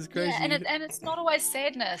 This is crazy. Yeah, and it's not always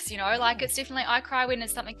sadness, you know. Like, it's definitely, I cry when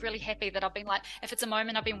there's something really happy that I've been like, if it's a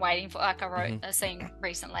moment I've been waiting for. Like, I wrote a scene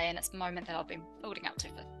recently, and it's a moment that I've been building up to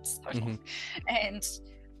for so long, and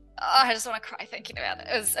I just want to cry thinking about it.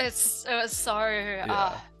 It was so.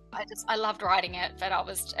 I loved writing it, but it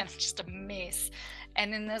was just a mess.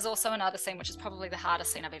 And then there's also another scene, which is probably the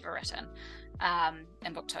hardest scene I've ever written,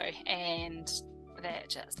 in book 2, and that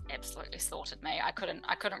just absolutely slaughtered me. I couldn't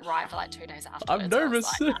write for like 2 days afterwards. I'm nervous.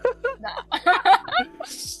 Like, nah.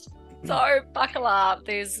 So buckle up.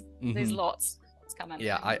 There's lots coming.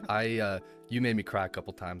 Yeah, I you made me cry a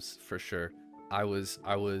couple times for sure. I was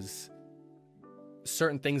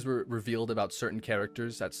certain things were revealed about certain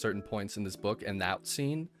characters at certain points in this book, and that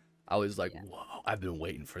scene, I was like, whoa, I've been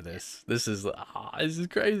waiting for this. This is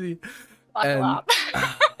crazy. Buckle up.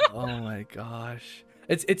 Oh my gosh.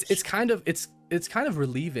 It's kind of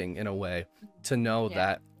relieving in a way to know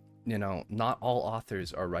that, you know, not all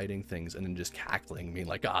authors are writing things and then just cackling, being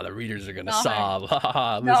like, the readers are gonna sob.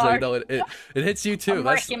 It hits you too. I'm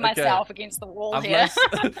wrecking myself against the wall here.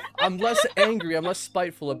 I'm less angry, I'm less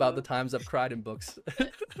spiteful about the times I've cried in books.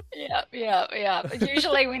 Yeah.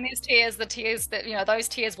 Usually when there's tears, the tears that, you know, those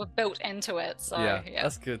tears were built into it. So yeah.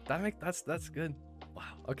 That's good. That's good. Wow.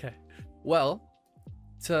 Okay. Well,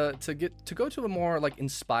 to go to a more like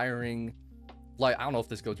inspiring, like, I don't know if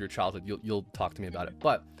this goes to your childhood, you'll talk to me about it,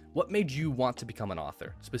 but what made you want to become an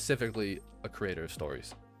author, specifically a creator of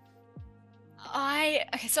stories?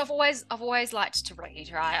 So I've always liked to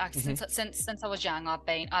read, right? Since I was young,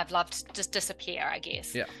 I've loved to just disappear, I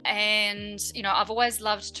guess. Yeah. And you know, I've always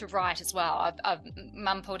loved to write as well.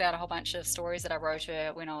 Mum pulled out a whole bunch of stories that I wrote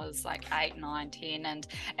her when I was like 8, 9, 10, and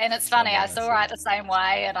it's funny. I still write the same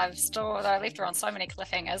way, and I left her on so many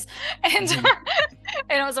cliffhangers, and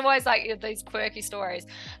and it was always like these quirky stories.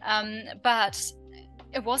 But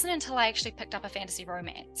it wasn't until I actually picked up a fantasy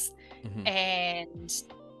romance, and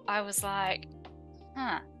I was like,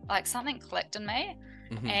 like something clicked in me,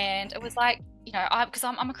 and it was like, you know, because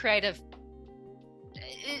I'm a creative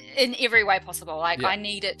in every way possible. Like, I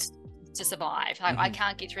need it to survive. Like, I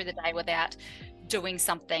can't get through the day without doing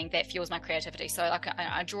something that fuels my creativity. So like,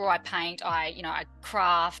 I draw, I paint, I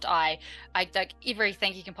craft, I like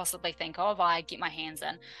everything you can possibly think of, I get my hands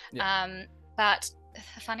in. But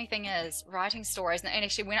the funny thing is, writing stories, and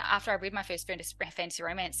actually after I read my first fantasy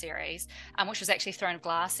romance series, which was actually Throne of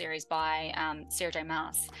Glass series by Sarah J.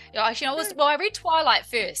 Maas. I read Twilight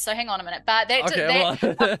first, so hang on a minute. But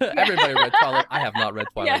everybody read Twilight. I have not read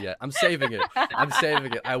Twilight yet. I'm saving it.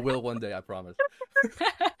 I will one day, I promise.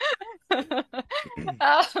 But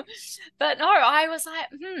no, I was like,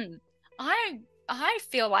 I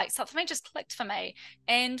feel like something just clicked for me.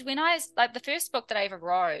 And when the first book that I ever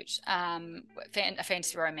wrote, a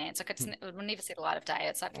fantasy romance, it will never see the light of day.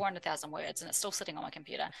 It's like 400,000 words, and it's still sitting on my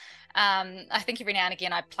computer. I think every now and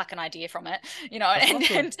again I pluck an idea from it, you know,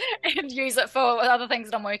 and use it for other things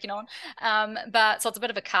that I'm working on. But so it's a bit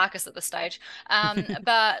of a carcass at this stage.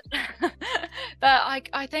 But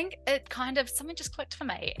I think it kind of, something just clicked for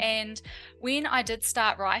me. And when I did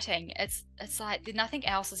start writing, it's like nothing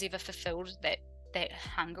else has ever fulfilled that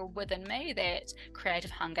hunger within me, that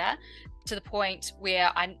creative hunger, to the point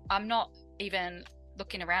where I'm not even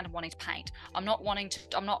looking around and wanting to paint. I don't want to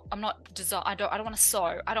sew. I don't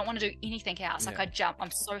want to do anything else. Like, I jump.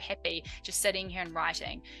 I'm so happy just sitting here and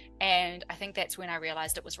writing. And I think that's when I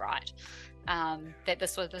realized it was right. That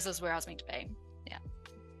this is where I was meant to be. Yeah.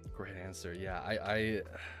 Great answer. Yeah. I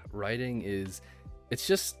writing it's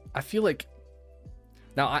just, I feel like,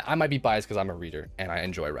 now, I might be biased because I'm a reader and I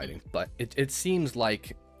enjoy writing, but it seems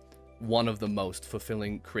like one of the most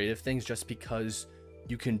fulfilling creative things, just because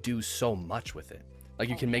you can do so much with it. Like,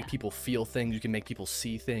 you can make people feel things, you can make people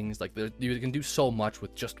see things, like you can do so much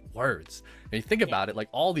with just words. And you think about it, like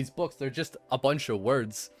all these books, they're just a bunch of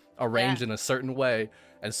words arranged in a certain way,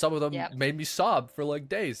 and some of them Yep. made me sob for like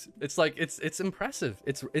days. It's like it's impressive.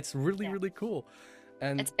 It's really Yeah. really cool,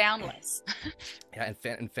 and It's boundless. yeah,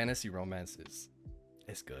 and fantasy romance is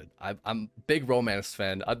good. I'm a big romance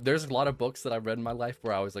fan. There's a lot of books that I've read in my life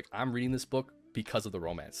where I was like, I'm reading this book because of the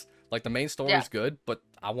romance. Like the main story is good, but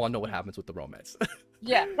I want to know what happens with the romance.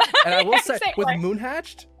 Yeah. And I will say, Exactly. with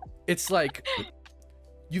Moonhatched, it's like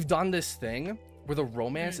you've done this thing where the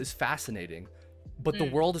romance is fascinating, but the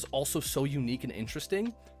world is also so unique and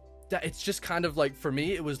interesting that it's just kind of like, for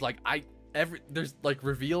me, it was like there's like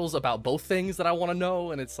reveals about both things that I want to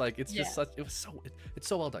know, and it's like it's just such it's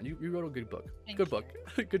so well done. You wrote a good book. Good book.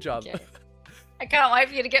 Good job. Yeah. I can't wait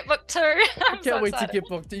for you to get book 2. I Can't wait to get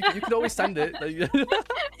book 2. You can always send it.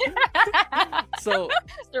 So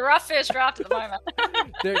It's a rough first draft at the moment.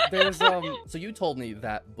 there's so you told me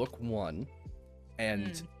that book 1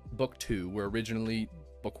 and book 2 were originally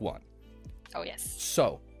book 1. Oh yes.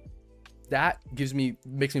 So that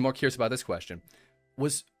makes me more curious about this question.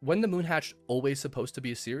 Was When the Moon Hatched always supposed to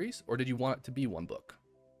be a series, or did you want it to be one book?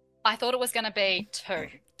 I thought it was going to be 2.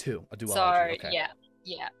 2, a duology. So Okay.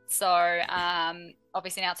 yeah. So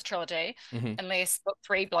obviously now it's a trilogy, Mhm. unless book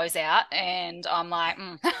 3 blows out, and I'm like,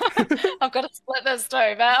 I've got to split this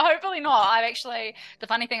too. But hopefully not. The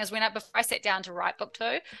funny thing is, before I sat down to write book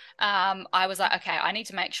 2, I was like, okay, I need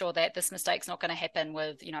to make sure that this mistake's not going to happen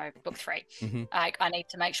with book 3. Like I need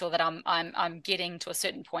to make sure that I'm getting to a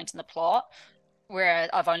certain point in the plot where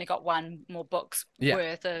I've only got one more book's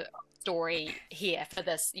worth of story here for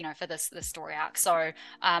this, for this story arc. So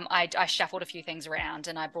I shuffled a few things around,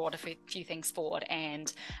 and I brought a few things forward,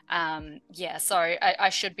 and so I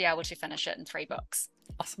should be able to finish it in 3 books.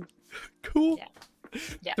 Awesome. Cool. Yeah.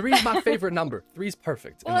 3 is my favorite number. 3 is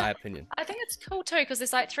perfect in my opinion. I think it's cool too, because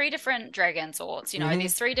there's like 3 different dragon swords,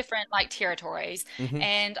 there's 3 different like territories.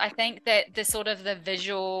 And I think that the sort of the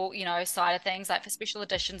visual, side of things, like for special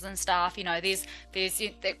editions and stuff, there's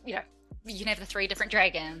you can have the 3 different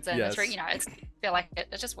dragons, and the 3, I feel like it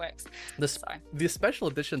just works. The special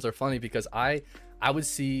editions are funny because I would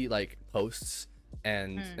see like posts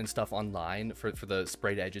and stuff online for the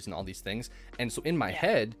sprayed edges and all these things, and so in my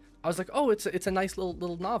head I was like, oh, it's a nice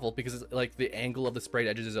little novel, because it's like the angle of the sprayed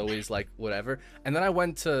edges is always like whatever. And then I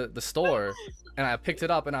went to the store and I picked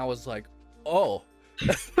it up, and I was like, oh,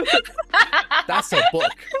 that's a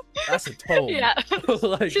book. That's a tome. Yeah.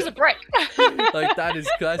 Like, she's a brick. Like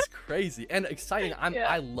that's crazy and exciting.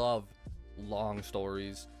 I love long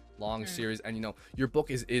stories, long series, and your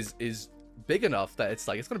book is big enough that it's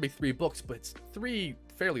like it's gonna be 3 books, but it's 3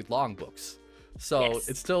 fairly long books. So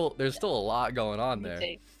there's still a lot going on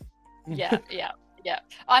there. Yeah.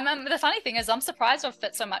 The funny thing is, I'm surprised I've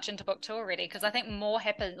fit so much into book 2 already, because I think more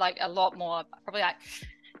happened, like a lot more, probably like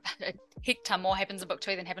a hectare more happens in book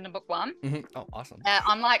 2 than happened in book 1. Oh, awesome.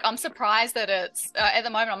 I'm surprised that it's at the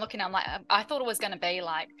moment I'm like, I thought it was going to be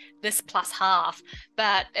like this plus half,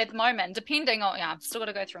 but at the moment, depending on, I've still got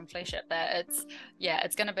to go through and flesh it, but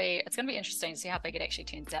it's going to be interesting to see how big it actually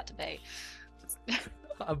turns out to be.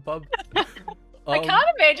 I can't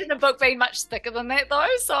imagine the book being much thicker than that though,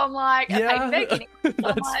 so I'm like, yeah, that's fair. It's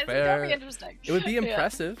gonna be interesting. It would be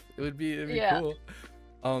impressive. It would be cool.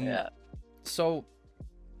 So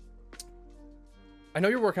I know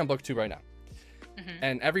you're working on book 2 right now,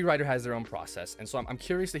 and every writer has their own process, and so I'm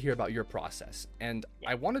curious to hear about your process, and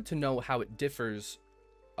I wanted to know how it differs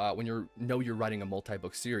when you're writing a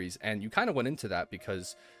multi-book series. And you kind of went into that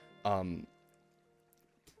because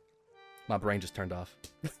my brain just turned off.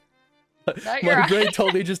 My brain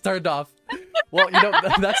totally just turned off. Well,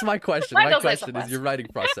 that's my question. My question is your writing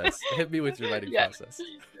process. Hit me with your writing process.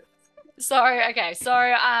 So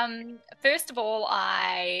first of all,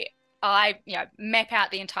 I map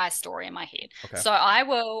out the entire story in my head. Okay. So I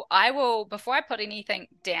will before I put anything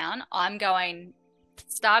down, I'm going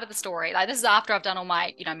start of the story. Like, this is after I've done all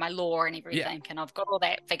my my lore and everything, and I've got all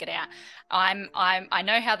that figured out. I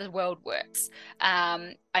know how the world works.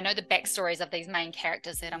 I know the backstories of these main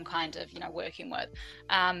characters that I'm kind of working with.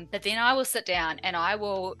 But then I will sit down and I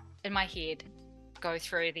will in my head go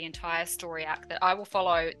through the entire story arc that I will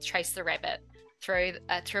follow, chase the rabbit through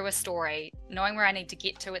a story, knowing where I need to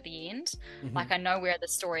get to at the end. Like, I know where the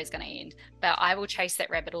story is going to end, but I will chase that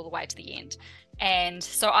rabbit all the way to the end. And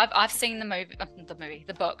so I've seen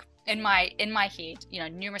the book in my head,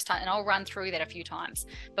 numerous times, and I'll run through that a few times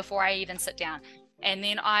before I even sit down. And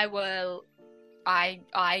then I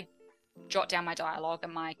jot down my dialogue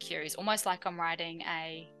and my cues, almost like I'm writing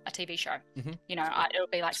a a TV show. Mhm. You know, it'll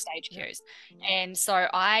be like stage cues. And so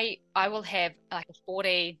I will have like a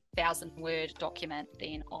 40,000 word document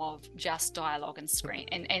then of just dialogue and screen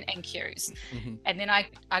and cues. Mhm. And then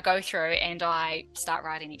I go through and I start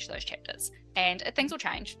writing each of those chapters. And things will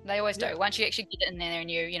change. They always do. Once you actually get it in there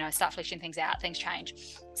and you know, start fleshing things out, things change.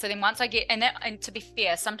 So then once I get, and to be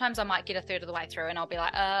fair, sometimes I might get a third of the way through and I'll be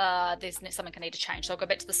like, there's something I need to change. So I'll go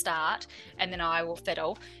back to the start and then I will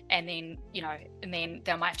fiddle and then, you know, and then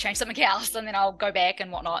I might have changed something else and then I'll go back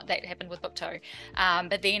and whatnot. That happened with book 2.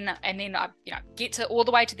 But then I, you know, get to all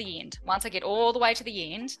the way to the end. Once I get all the way to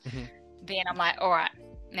the end, then I'm like, all right,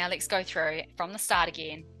 now let's go through from the start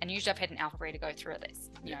again. And usually I've had an alpha reader go through this,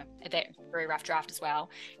 you know, that very rough draft as well.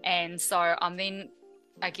 And so I'm then,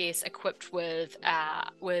 I guess, equipped with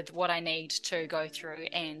what I need to go through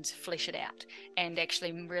and flesh it out and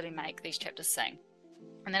actually really make these chapters sing.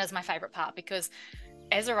 And that is my favorite part, because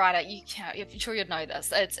as a writer, I'm sure you'd know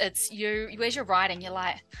this. It's you as you're writing, you're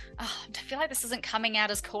like, oh, I feel like this isn't coming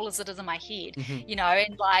out as cool as it is in my head, you know,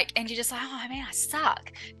 and you're just like, oh man, I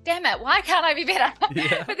suck. Damn it, why can't I be better?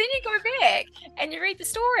 Yeah. But then you go back and you read the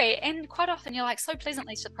story, and quite often you're like so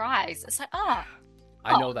pleasantly surprised. It's like,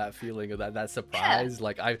 I know that feeling of that surprise. Yeah.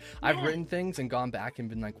 Like I've written things and gone back and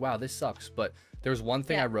been like, wow, this sucks. But there was one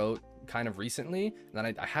thing I wrote kind of recently that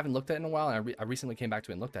I haven't looked at in a while, and I recently came back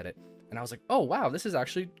to it and looked at it, and I was like, oh wow, this is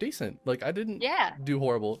actually decent. Like I didn't do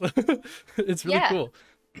horrible. It's really cool.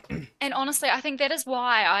 And honestly, I think that is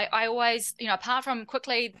why I always, you know, apart from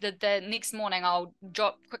quickly the next morning, I'll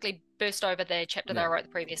quickly burst over the chapter that I wrote the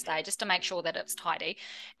previous day just to make sure that it's tidy.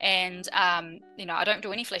 And you know, I don't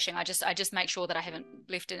do any fleshing. I just make sure that I haven't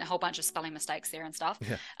left in a whole bunch of spelling mistakes there and stuff.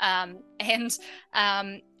 And then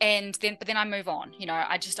I move on. You know,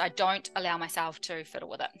 I don't allow myself to fiddle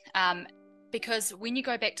with it. Because when you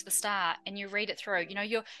go back to the start and you read it through, you know,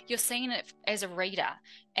 you're seeing it as a reader,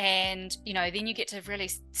 and you know, then you get to really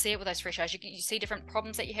see it with those fresh eyes. You see different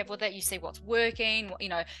problems that you have with it. You see what's working. You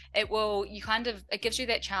know, it gives you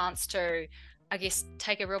that chance to, I guess,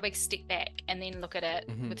 take a real big step back and then look at it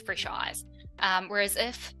with fresh eyes. Whereas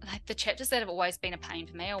if like the chapters that have always been a pain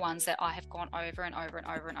for me are ones that I have gone over and over and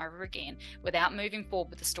over and over again without moving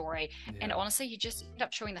forward with the story. And honestly, you just end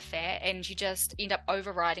up chewing the fat and you just end up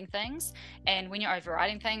overriding things. And when you're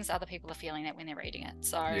overriding things, other people are feeling that when they're reading it.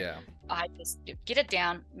 So I just get it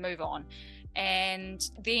down, move on. And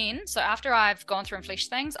then, so after I've gone through and fleshed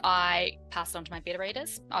things, I pass it on to my beta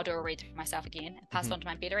readers. I'll do a read through myself again and pass it on to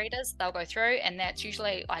my beta readers. They'll go through, and that's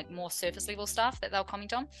usually like more surface level stuff that they'll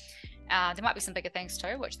comment on. There might be some bigger things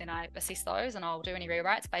too, which then I assess those and I'll do any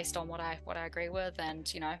rewrites based on what I agree with,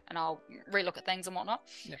 and you know, and I'll relook at things and whatnot.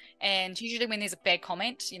 And usually when there's a bad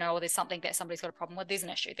comment, you know, or there's something that somebody's got a problem with, there's an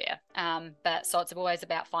issue there. But so it's always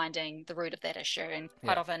about finding the root of that issue, and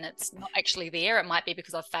quite often it's not actually there. It might be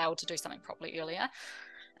because I've failed to do something properly earlier.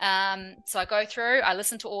 So I go through, I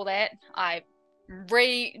listen to all that, I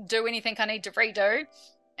redo anything I need to redo,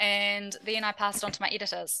 and then I pass it on to my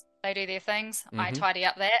editors. They do their things. I tidy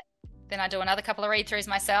up that. Then I do another couple of read-throughs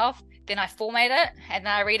myself. Then I format it, and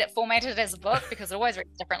then I read it formatted as a book because it always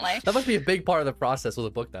reads differently. That must be a big part of the process with a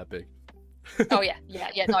book that big. Oh yeah.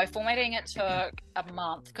 No, formatting it took a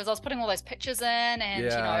month because I was putting all those pictures in, and you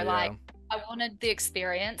know, like I wanted the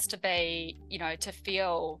experience to be, you know, to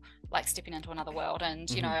feel like stepping into another world,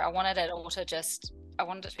 and you know, I wanted it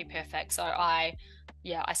to be perfect. So I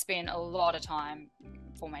spent a lot of time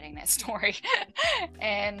formatting that story,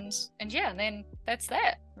 and then that's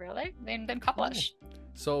that really. Then publish.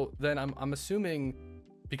 So then I'm assuming,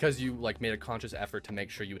 because you like made a conscious effort to make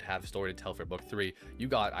sure you would have a story to tell for book 3, you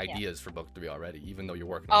got ideas for book 3 already, even though you're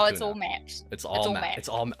working on 2 it's all mapped. It's all mapped. It's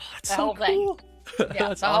all it's the so whole cool. Thing.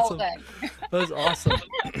 That's the awesome. whole thing. That's awesome.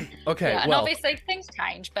 Okay, and well, obviously things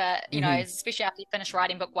change, but you know, especially after you finish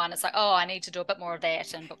writing book 1, it's like, oh, I need to do a bit more of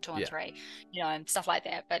that in book 2 and 3, you know, and stuff like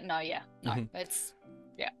that. But no, it's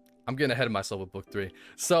I'm getting ahead of myself with book 3.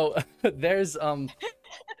 So there's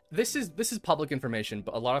this is public information,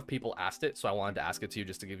 but a lot of people asked it, so I wanted to ask it to you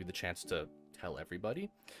just to give you the chance to tell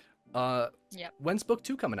everybody. When's book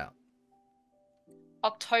 2 coming out?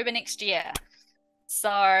 October next year. So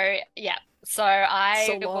I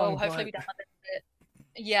will hopefully be done with it.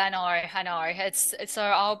 Yeah, I know. It's so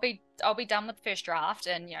I'll be done with the first draft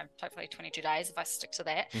in, you know, hopefully 22 days if I stick to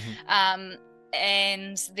that.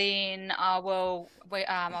 and then I've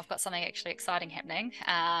got something actually exciting happening,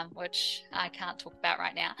 which I can't talk about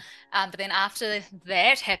right now. But then after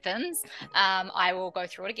that happens, I will go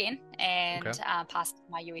through it again and pass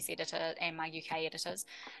my US editor and my UK editors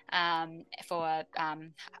for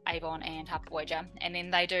Avon and Harper Voyager, and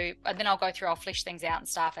then I'll go through, I'll flesh things out and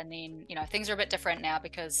stuff, and then things are a bit different now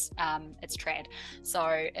because it's trad,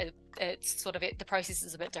 so it's sort of the process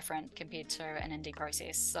is a bit different compared to an indie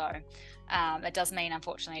process. So it does mean,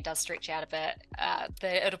 unfortunately, it does stretch out a bit.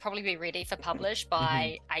 It'll probably be ready for publish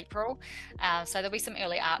by April. So there'll be some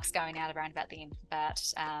early arcs going out around about then. But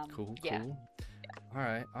cool. Yeah. All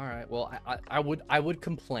right. Well, I would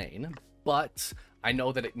complain, but I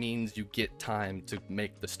know that it means you get time to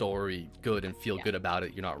make the story good and feel good about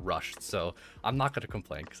it. You're not rushed. So I'm not going to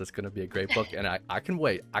complain because it's going to be a great book, and I can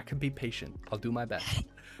wait. I can be patient. I'll do my best.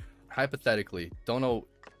 Hypothetically, don't know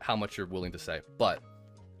how much you're willing to say, but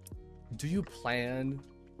do you plan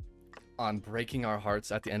on breaking our hearts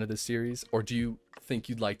at the end of this series, or do you think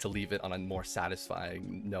you'd like to leave it on a more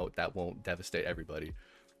satisfying note that won't devastate everybody?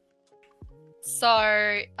 So,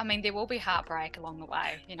 I mean, there will be heartbreak along the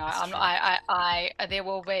way. There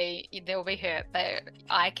will be hurt, but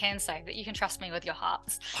I can say that you can trust me with your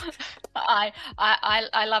hearts. I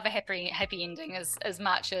love a happy ending as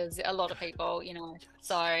much as a lot of people,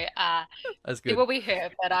 So That's good. There will be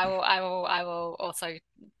hurt, but I'll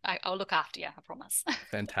look after you. I promise.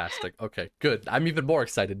 Fantastic. Okay, good. I'm even more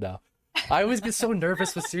excited now. I always get so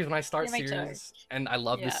nervous with series when I start series, and I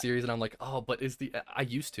love this series, and I'm like, oh, but I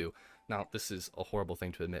used to. Now, this is a horrible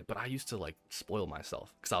thing to admit, but I used to like spoil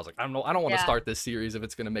myself because I was like, I don't want to start this series if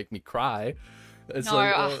it's gonna make me cry. It's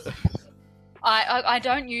I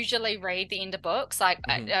don't usually read the end of books. I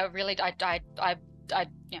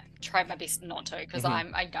try my best not to because I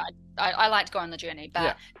like to go on the journey.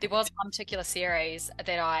 But there was one particular series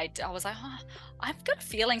that I was like, oh, I've got a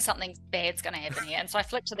feeling something bad's going to happen here. And so I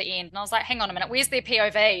flipped to the end and I was like, hang on a minute, where's their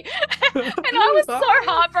POV? And I was so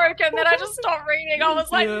heartbroken that I just stopped reading. I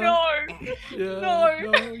was like, no,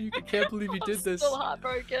 you can't believe you did this. I'm still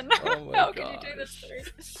heartbroken. Oh How can you do this to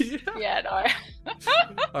me? No. All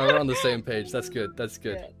right, we're on the same page. That's good.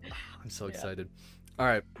 Yeah. I'm so excited. All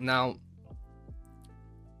right, now,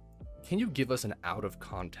 can you give us an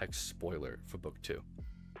out-of-context spoiler for book 2?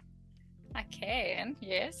 I can.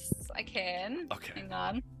 Yes, I can. Okay. Hang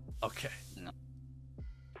on. Okay. Hang on.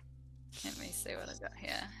 Let me see what I've got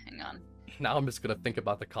here. Hang on. Now I'm just going to think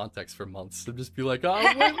about the context for months and just be like, oh,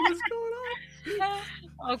 wait, what's going on?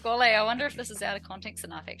 Oh, golly. I wonder if this is out of context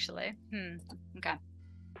enough, actually. Okay.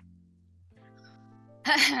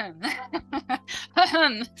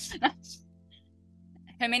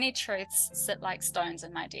 Her many truths sit like stones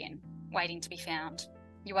in my den, waiting to be found.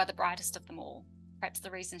 You are the brightest of them all, perhaps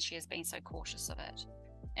the reason she has been so cautious of it.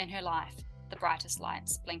 In her life, the brightest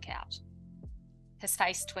lights blink out. His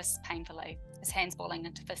face twists painfully, his hands balling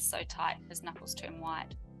into fists so tight his knuckles turn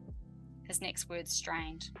white. His next words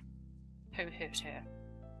strained. Who hurt her?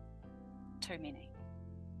 Too many.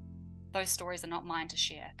 Those stories are not mine to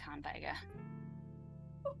share, Khan Vega.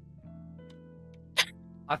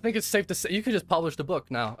 I think it's safe to say you can just publish the book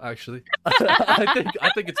now, actually.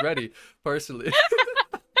 I think it's ready, personally.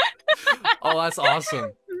 Oh, that's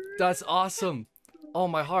awesome. That's awesome. Oh,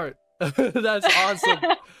 my heart. That's awesome.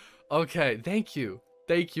 Okay, thank you.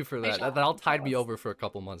 Thank you for that. That'll tide me over for a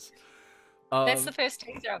couple months. That's the first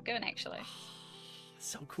teaser I've given, actually.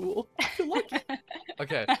 So cool. I feel lucky.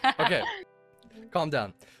 Okay. Calm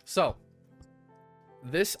down. So,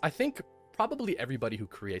 I think probably everybody who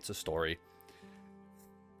creates a story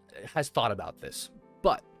has thought about this,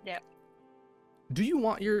 but do you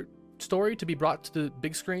want your story to be brought to the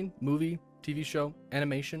big screen, movie, TV show,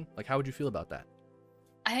 animation? Like, how would you feel about that?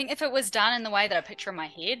 I think if it was done in the way that I picture in my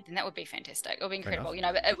head, then that would be fantastic. It would be incredible.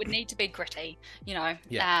 But it would need to be gritty,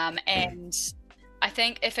 and I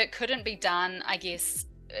think if it couldn't be done, I guess,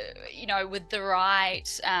 with the right,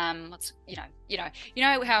 how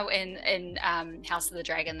in House of the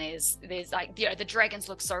Dragon, there's like, the dragons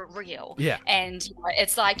look so real, and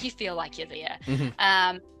it's like you feel like you're there.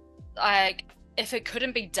 If it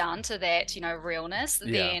couldn't be done to that, realness,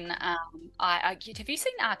 then have you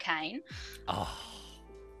seen Arcane? Oh.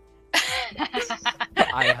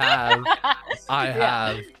 I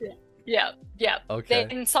have. Yeah. Okay.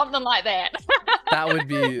 Then something like that. That would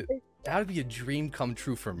be a dream come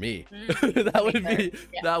true for me.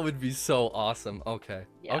 That would be so awesome. Okay.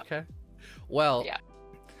 Yeah. Okay. Well. Yeah.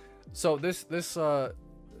 So this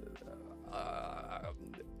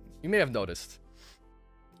you may have noticed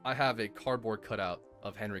I have a cardboard cutout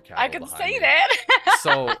of Henry Cavill. I can behind see me. that.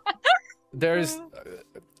 So there's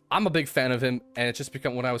I'm a big fan of him, and it just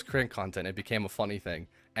become when I was creating content, it became a funny thing.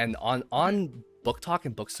 And on Book Talk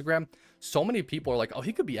and Bookstagram, so many people are like, "Oh,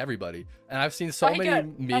 he could be everybody," and I've seen so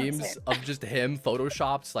many memes of just him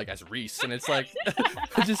photoshopped like as Reese, and it's like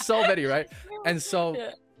just so many, right? And so,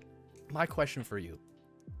 my question for you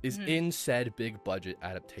is: in said big budget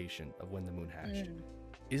adaptation of When the Moon Hatched,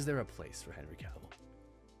 is there a place for Henry Cavill?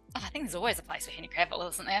 I think there's always a place for Henry Cavill,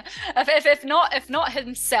 isn't there? If not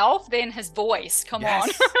himself, then his voice. Come on.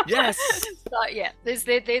 Yes. So yeah,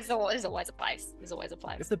 there's always a place. There's always a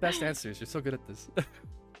place. It's the best answers. You're so good at this.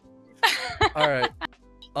 All right.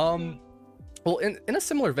 Well, in a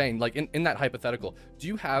similar vein, like in that hypothetical, do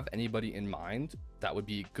you have anybody in mind that would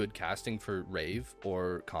be good casting for Rave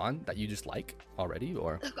or Khan that you just like already,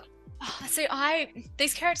 or? So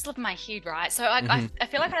these characters live in my head, right? So I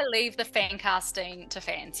feel like I leave the fan casting to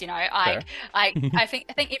fans. You know, I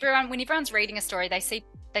think everyone, when everyone's reading a story, they see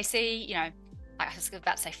you know. I was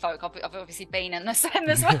about to say folk. I've obviously been in this one.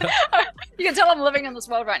 You can tell I'm living in this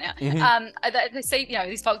world right now. They see, you know,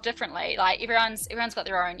 these folk differently. Like everyone's got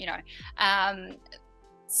their own, you know.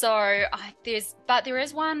 So there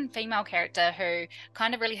is one female character who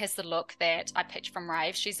kind of really has the look that I picked from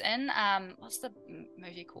Rave. She's in what's the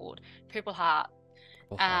movie called? Purple Heart.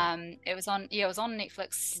 It was on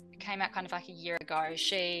Netflix. It came out kind of like a year ago.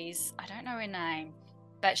 I don't know her name,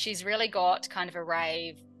 but she's really got kind of a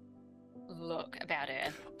Rave look about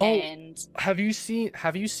her. And have you seen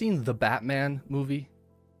the Batman movie?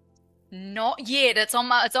 Not yet. It's on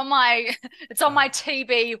my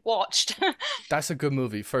TV watched. That's a good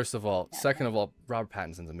movie, first of all. Second of all, Robert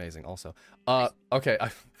Pattinson's amazing also. Okay,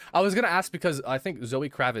 I was gonna ask because I think Zoe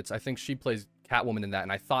Kravitz, I think she plays Catwoman in that,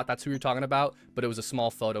 and I thought that's who you're talking about, but it was a small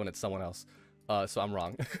photo and it's someone else. So I'm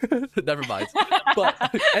wrong. Never mind.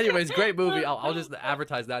 But anyways, great movie. I'll just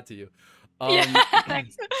advertise that to you.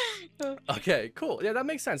 Thanks. Okay, cool. Yeah, that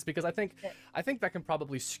makes sense because I think that can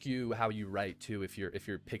probably skew how you write too if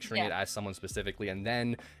you're picturing it as someone specifically, and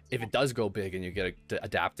then if it does go big and you get to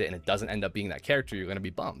adapt it and it doesn't end up being that character, you're gonna be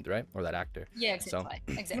bummed, right? Or that actor. Yeah, exactly.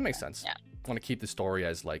 So that makes sense. Yeah. I want to keep the story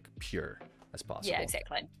as like pure as possible. Yeah,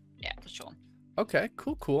 exactly. Yeah, for sure. Okay,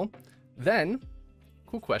 cool. Then,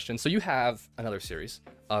 cool question. So you have another series.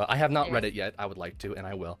 I have not read it yet. I would like to, and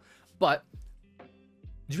I will. But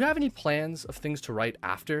do you have any plans of things to write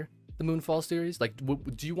after the Moonfall series? Like,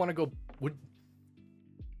 do you want to go?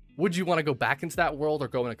 Would you want to go back into that world or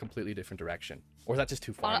go in a completely different direction, or is that just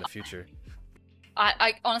too far in the future?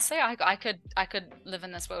 I honestly, I could live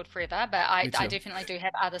in this world forever, but I definitely do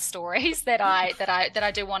have other stories that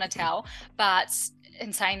I do want to tell. But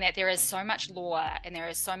in saying that, there is so much lore and there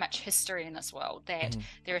is so much history in this world that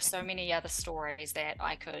there are so many other stories that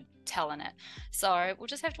I could tell in it. So we'll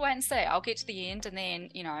just have to wait and see. I'll get to the end, and then,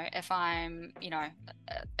 you know, if I'm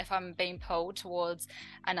being pulled towards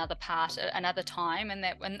another part, another time in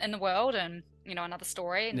the world, and, you know, another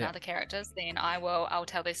story and other characters, then I'll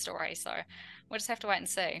tell their story. So we'll just have to wait and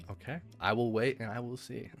see. Okay, I will wait and I will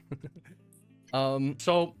see.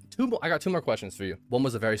 So I got two more questions for you. One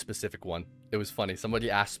was a very specific one. It was funny.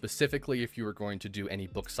 Somebody asked specifically if you were going to do any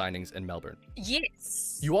book signings in Melbourne.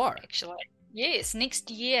 Yes. You are? Actually. Yes,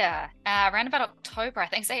 next year, around about October, I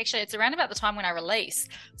think. So actually, it's around about the time when I release.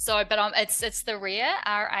 So, but it's the RARE,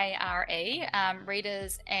 R-A-R-E,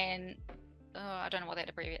 readers and I don't know what that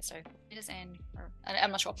abbreviates to. Readers and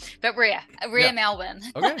I'm not sure, but RARE Melbourne.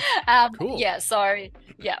 Okay. Cool. Yeah. So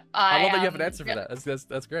yeah, I love that you have an answer for that.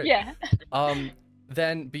 That's great. Yeah.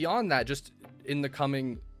 Then beyond that, just in the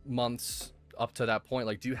coming months up to that point,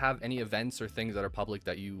 like, do you have any events or things that are public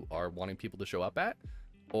that you are wanting people to show up at,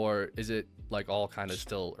 or is it like all kind of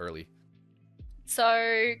still early?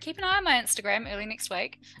 So keep an eye on my Instagram early next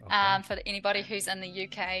week. For anybody who's in the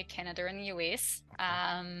UK, Canada, and the US.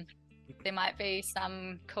 There might be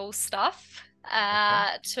some cool stuff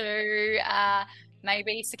to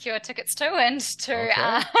maybe secure tickets to, and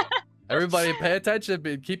to everybody pay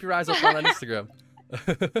attention, keep your eyes open on Instagram.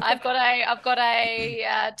 I've got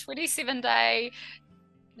a 27-day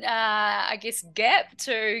I guess gap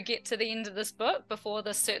to get to the end of this book before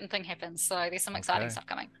this certain thing happens. So there's some exciting stuff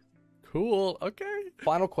coming. Cool. Okay.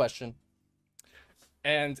 Final question.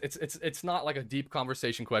 And it's not like a deep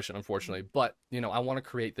conversation question, unfortunately, but, you know, I want to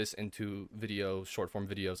create this into videos, short form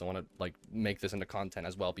videos. I want to like make this into content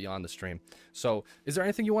as well beyond the stream. So is there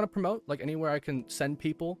anything you want to promote? Like anywhere I can send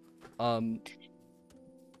people?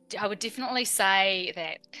 I would definitely say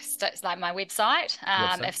that it's like my website.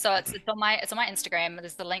 If so, it's on my Instagram.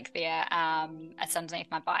 There's the link there. It's underneath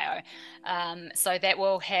my bio. So that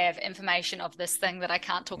will have information of this thing that I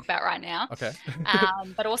can't talk about right now. Okay.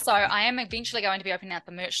 But also, I am eventually going to be opening up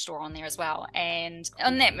a merch store on there as well. And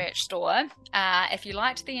on that merch store, if you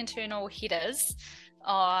liked the internal headers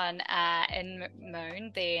on in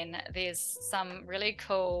Moon, then there's some really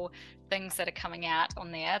cool things that are coming out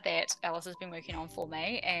on there that Alice has been working on for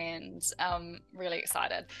me, and I'm really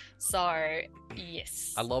excited. So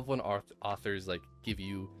yes, I love when authors like give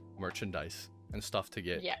you merchandise and stuff to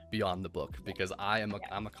get beyond the book, because I'm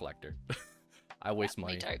a collector. I waste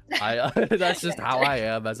money. That's just how I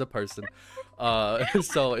am as a person.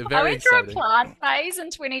 So very I went through exciting. a plant phase in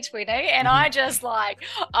 2020, and I just I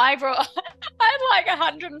had like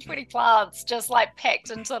 120 plants just like packed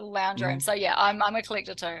into the lounge room. So yeah, I'm a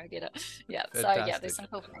collector too. I get it. Yeah. Fantastic. So yeah, there's some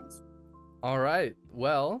cool things. All right.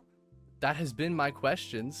 Well, that has been my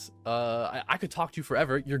questions. I could talk to you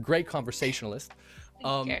forever. You're a great conversationalist.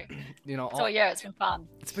 Thank you. You know, so yeah, it's been fun.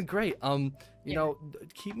 It's been great. You know,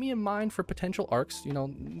 keep me in mind for potential arcs. You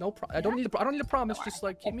know, I don't need a promise. Just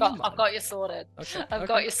like keep me in mind. I've got you sorted. Okay. I've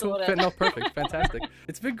got you sorted. Cool. No, perfect, fantastic.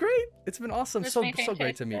 It's been great. It's been awesome. It's so been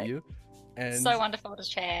great to meet you. And so wonderful to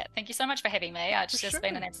chat. Thank you so much for having me. It's just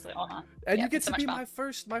been an absolute honor. And you get to be my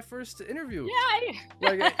first interview. Yay!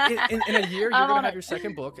 Like in a year, you're gonna have your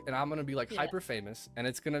second book, and I'm gonna be like hyper famous, and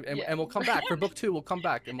it's gonna and we'll come back for book 2. We'll come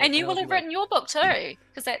back, and you will have written your book too,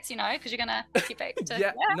 because that's because you're gonna get back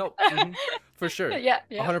to for sure.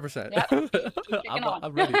 100%.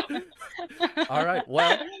 I'm ready. All right.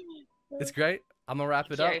 Well, it's great. I'm gonna wrap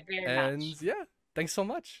it up, and thanks so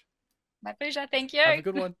much. My pleasure. Thank you. Have a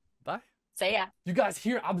good one. Bye. See ya. You guys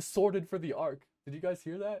hear? I'm sorted for the arc. Did you guys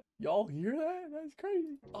hear that? Y'all hear that? That's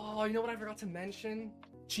crazy. Oh, you know what I forgot to mention?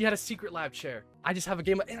 She had a secret lab chair. I just have a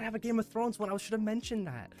Game of Thrones one. I should have mentioned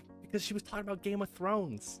that because she was talking about Game of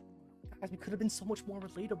Thrones. Guys, we could have been so much more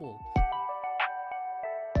relatable.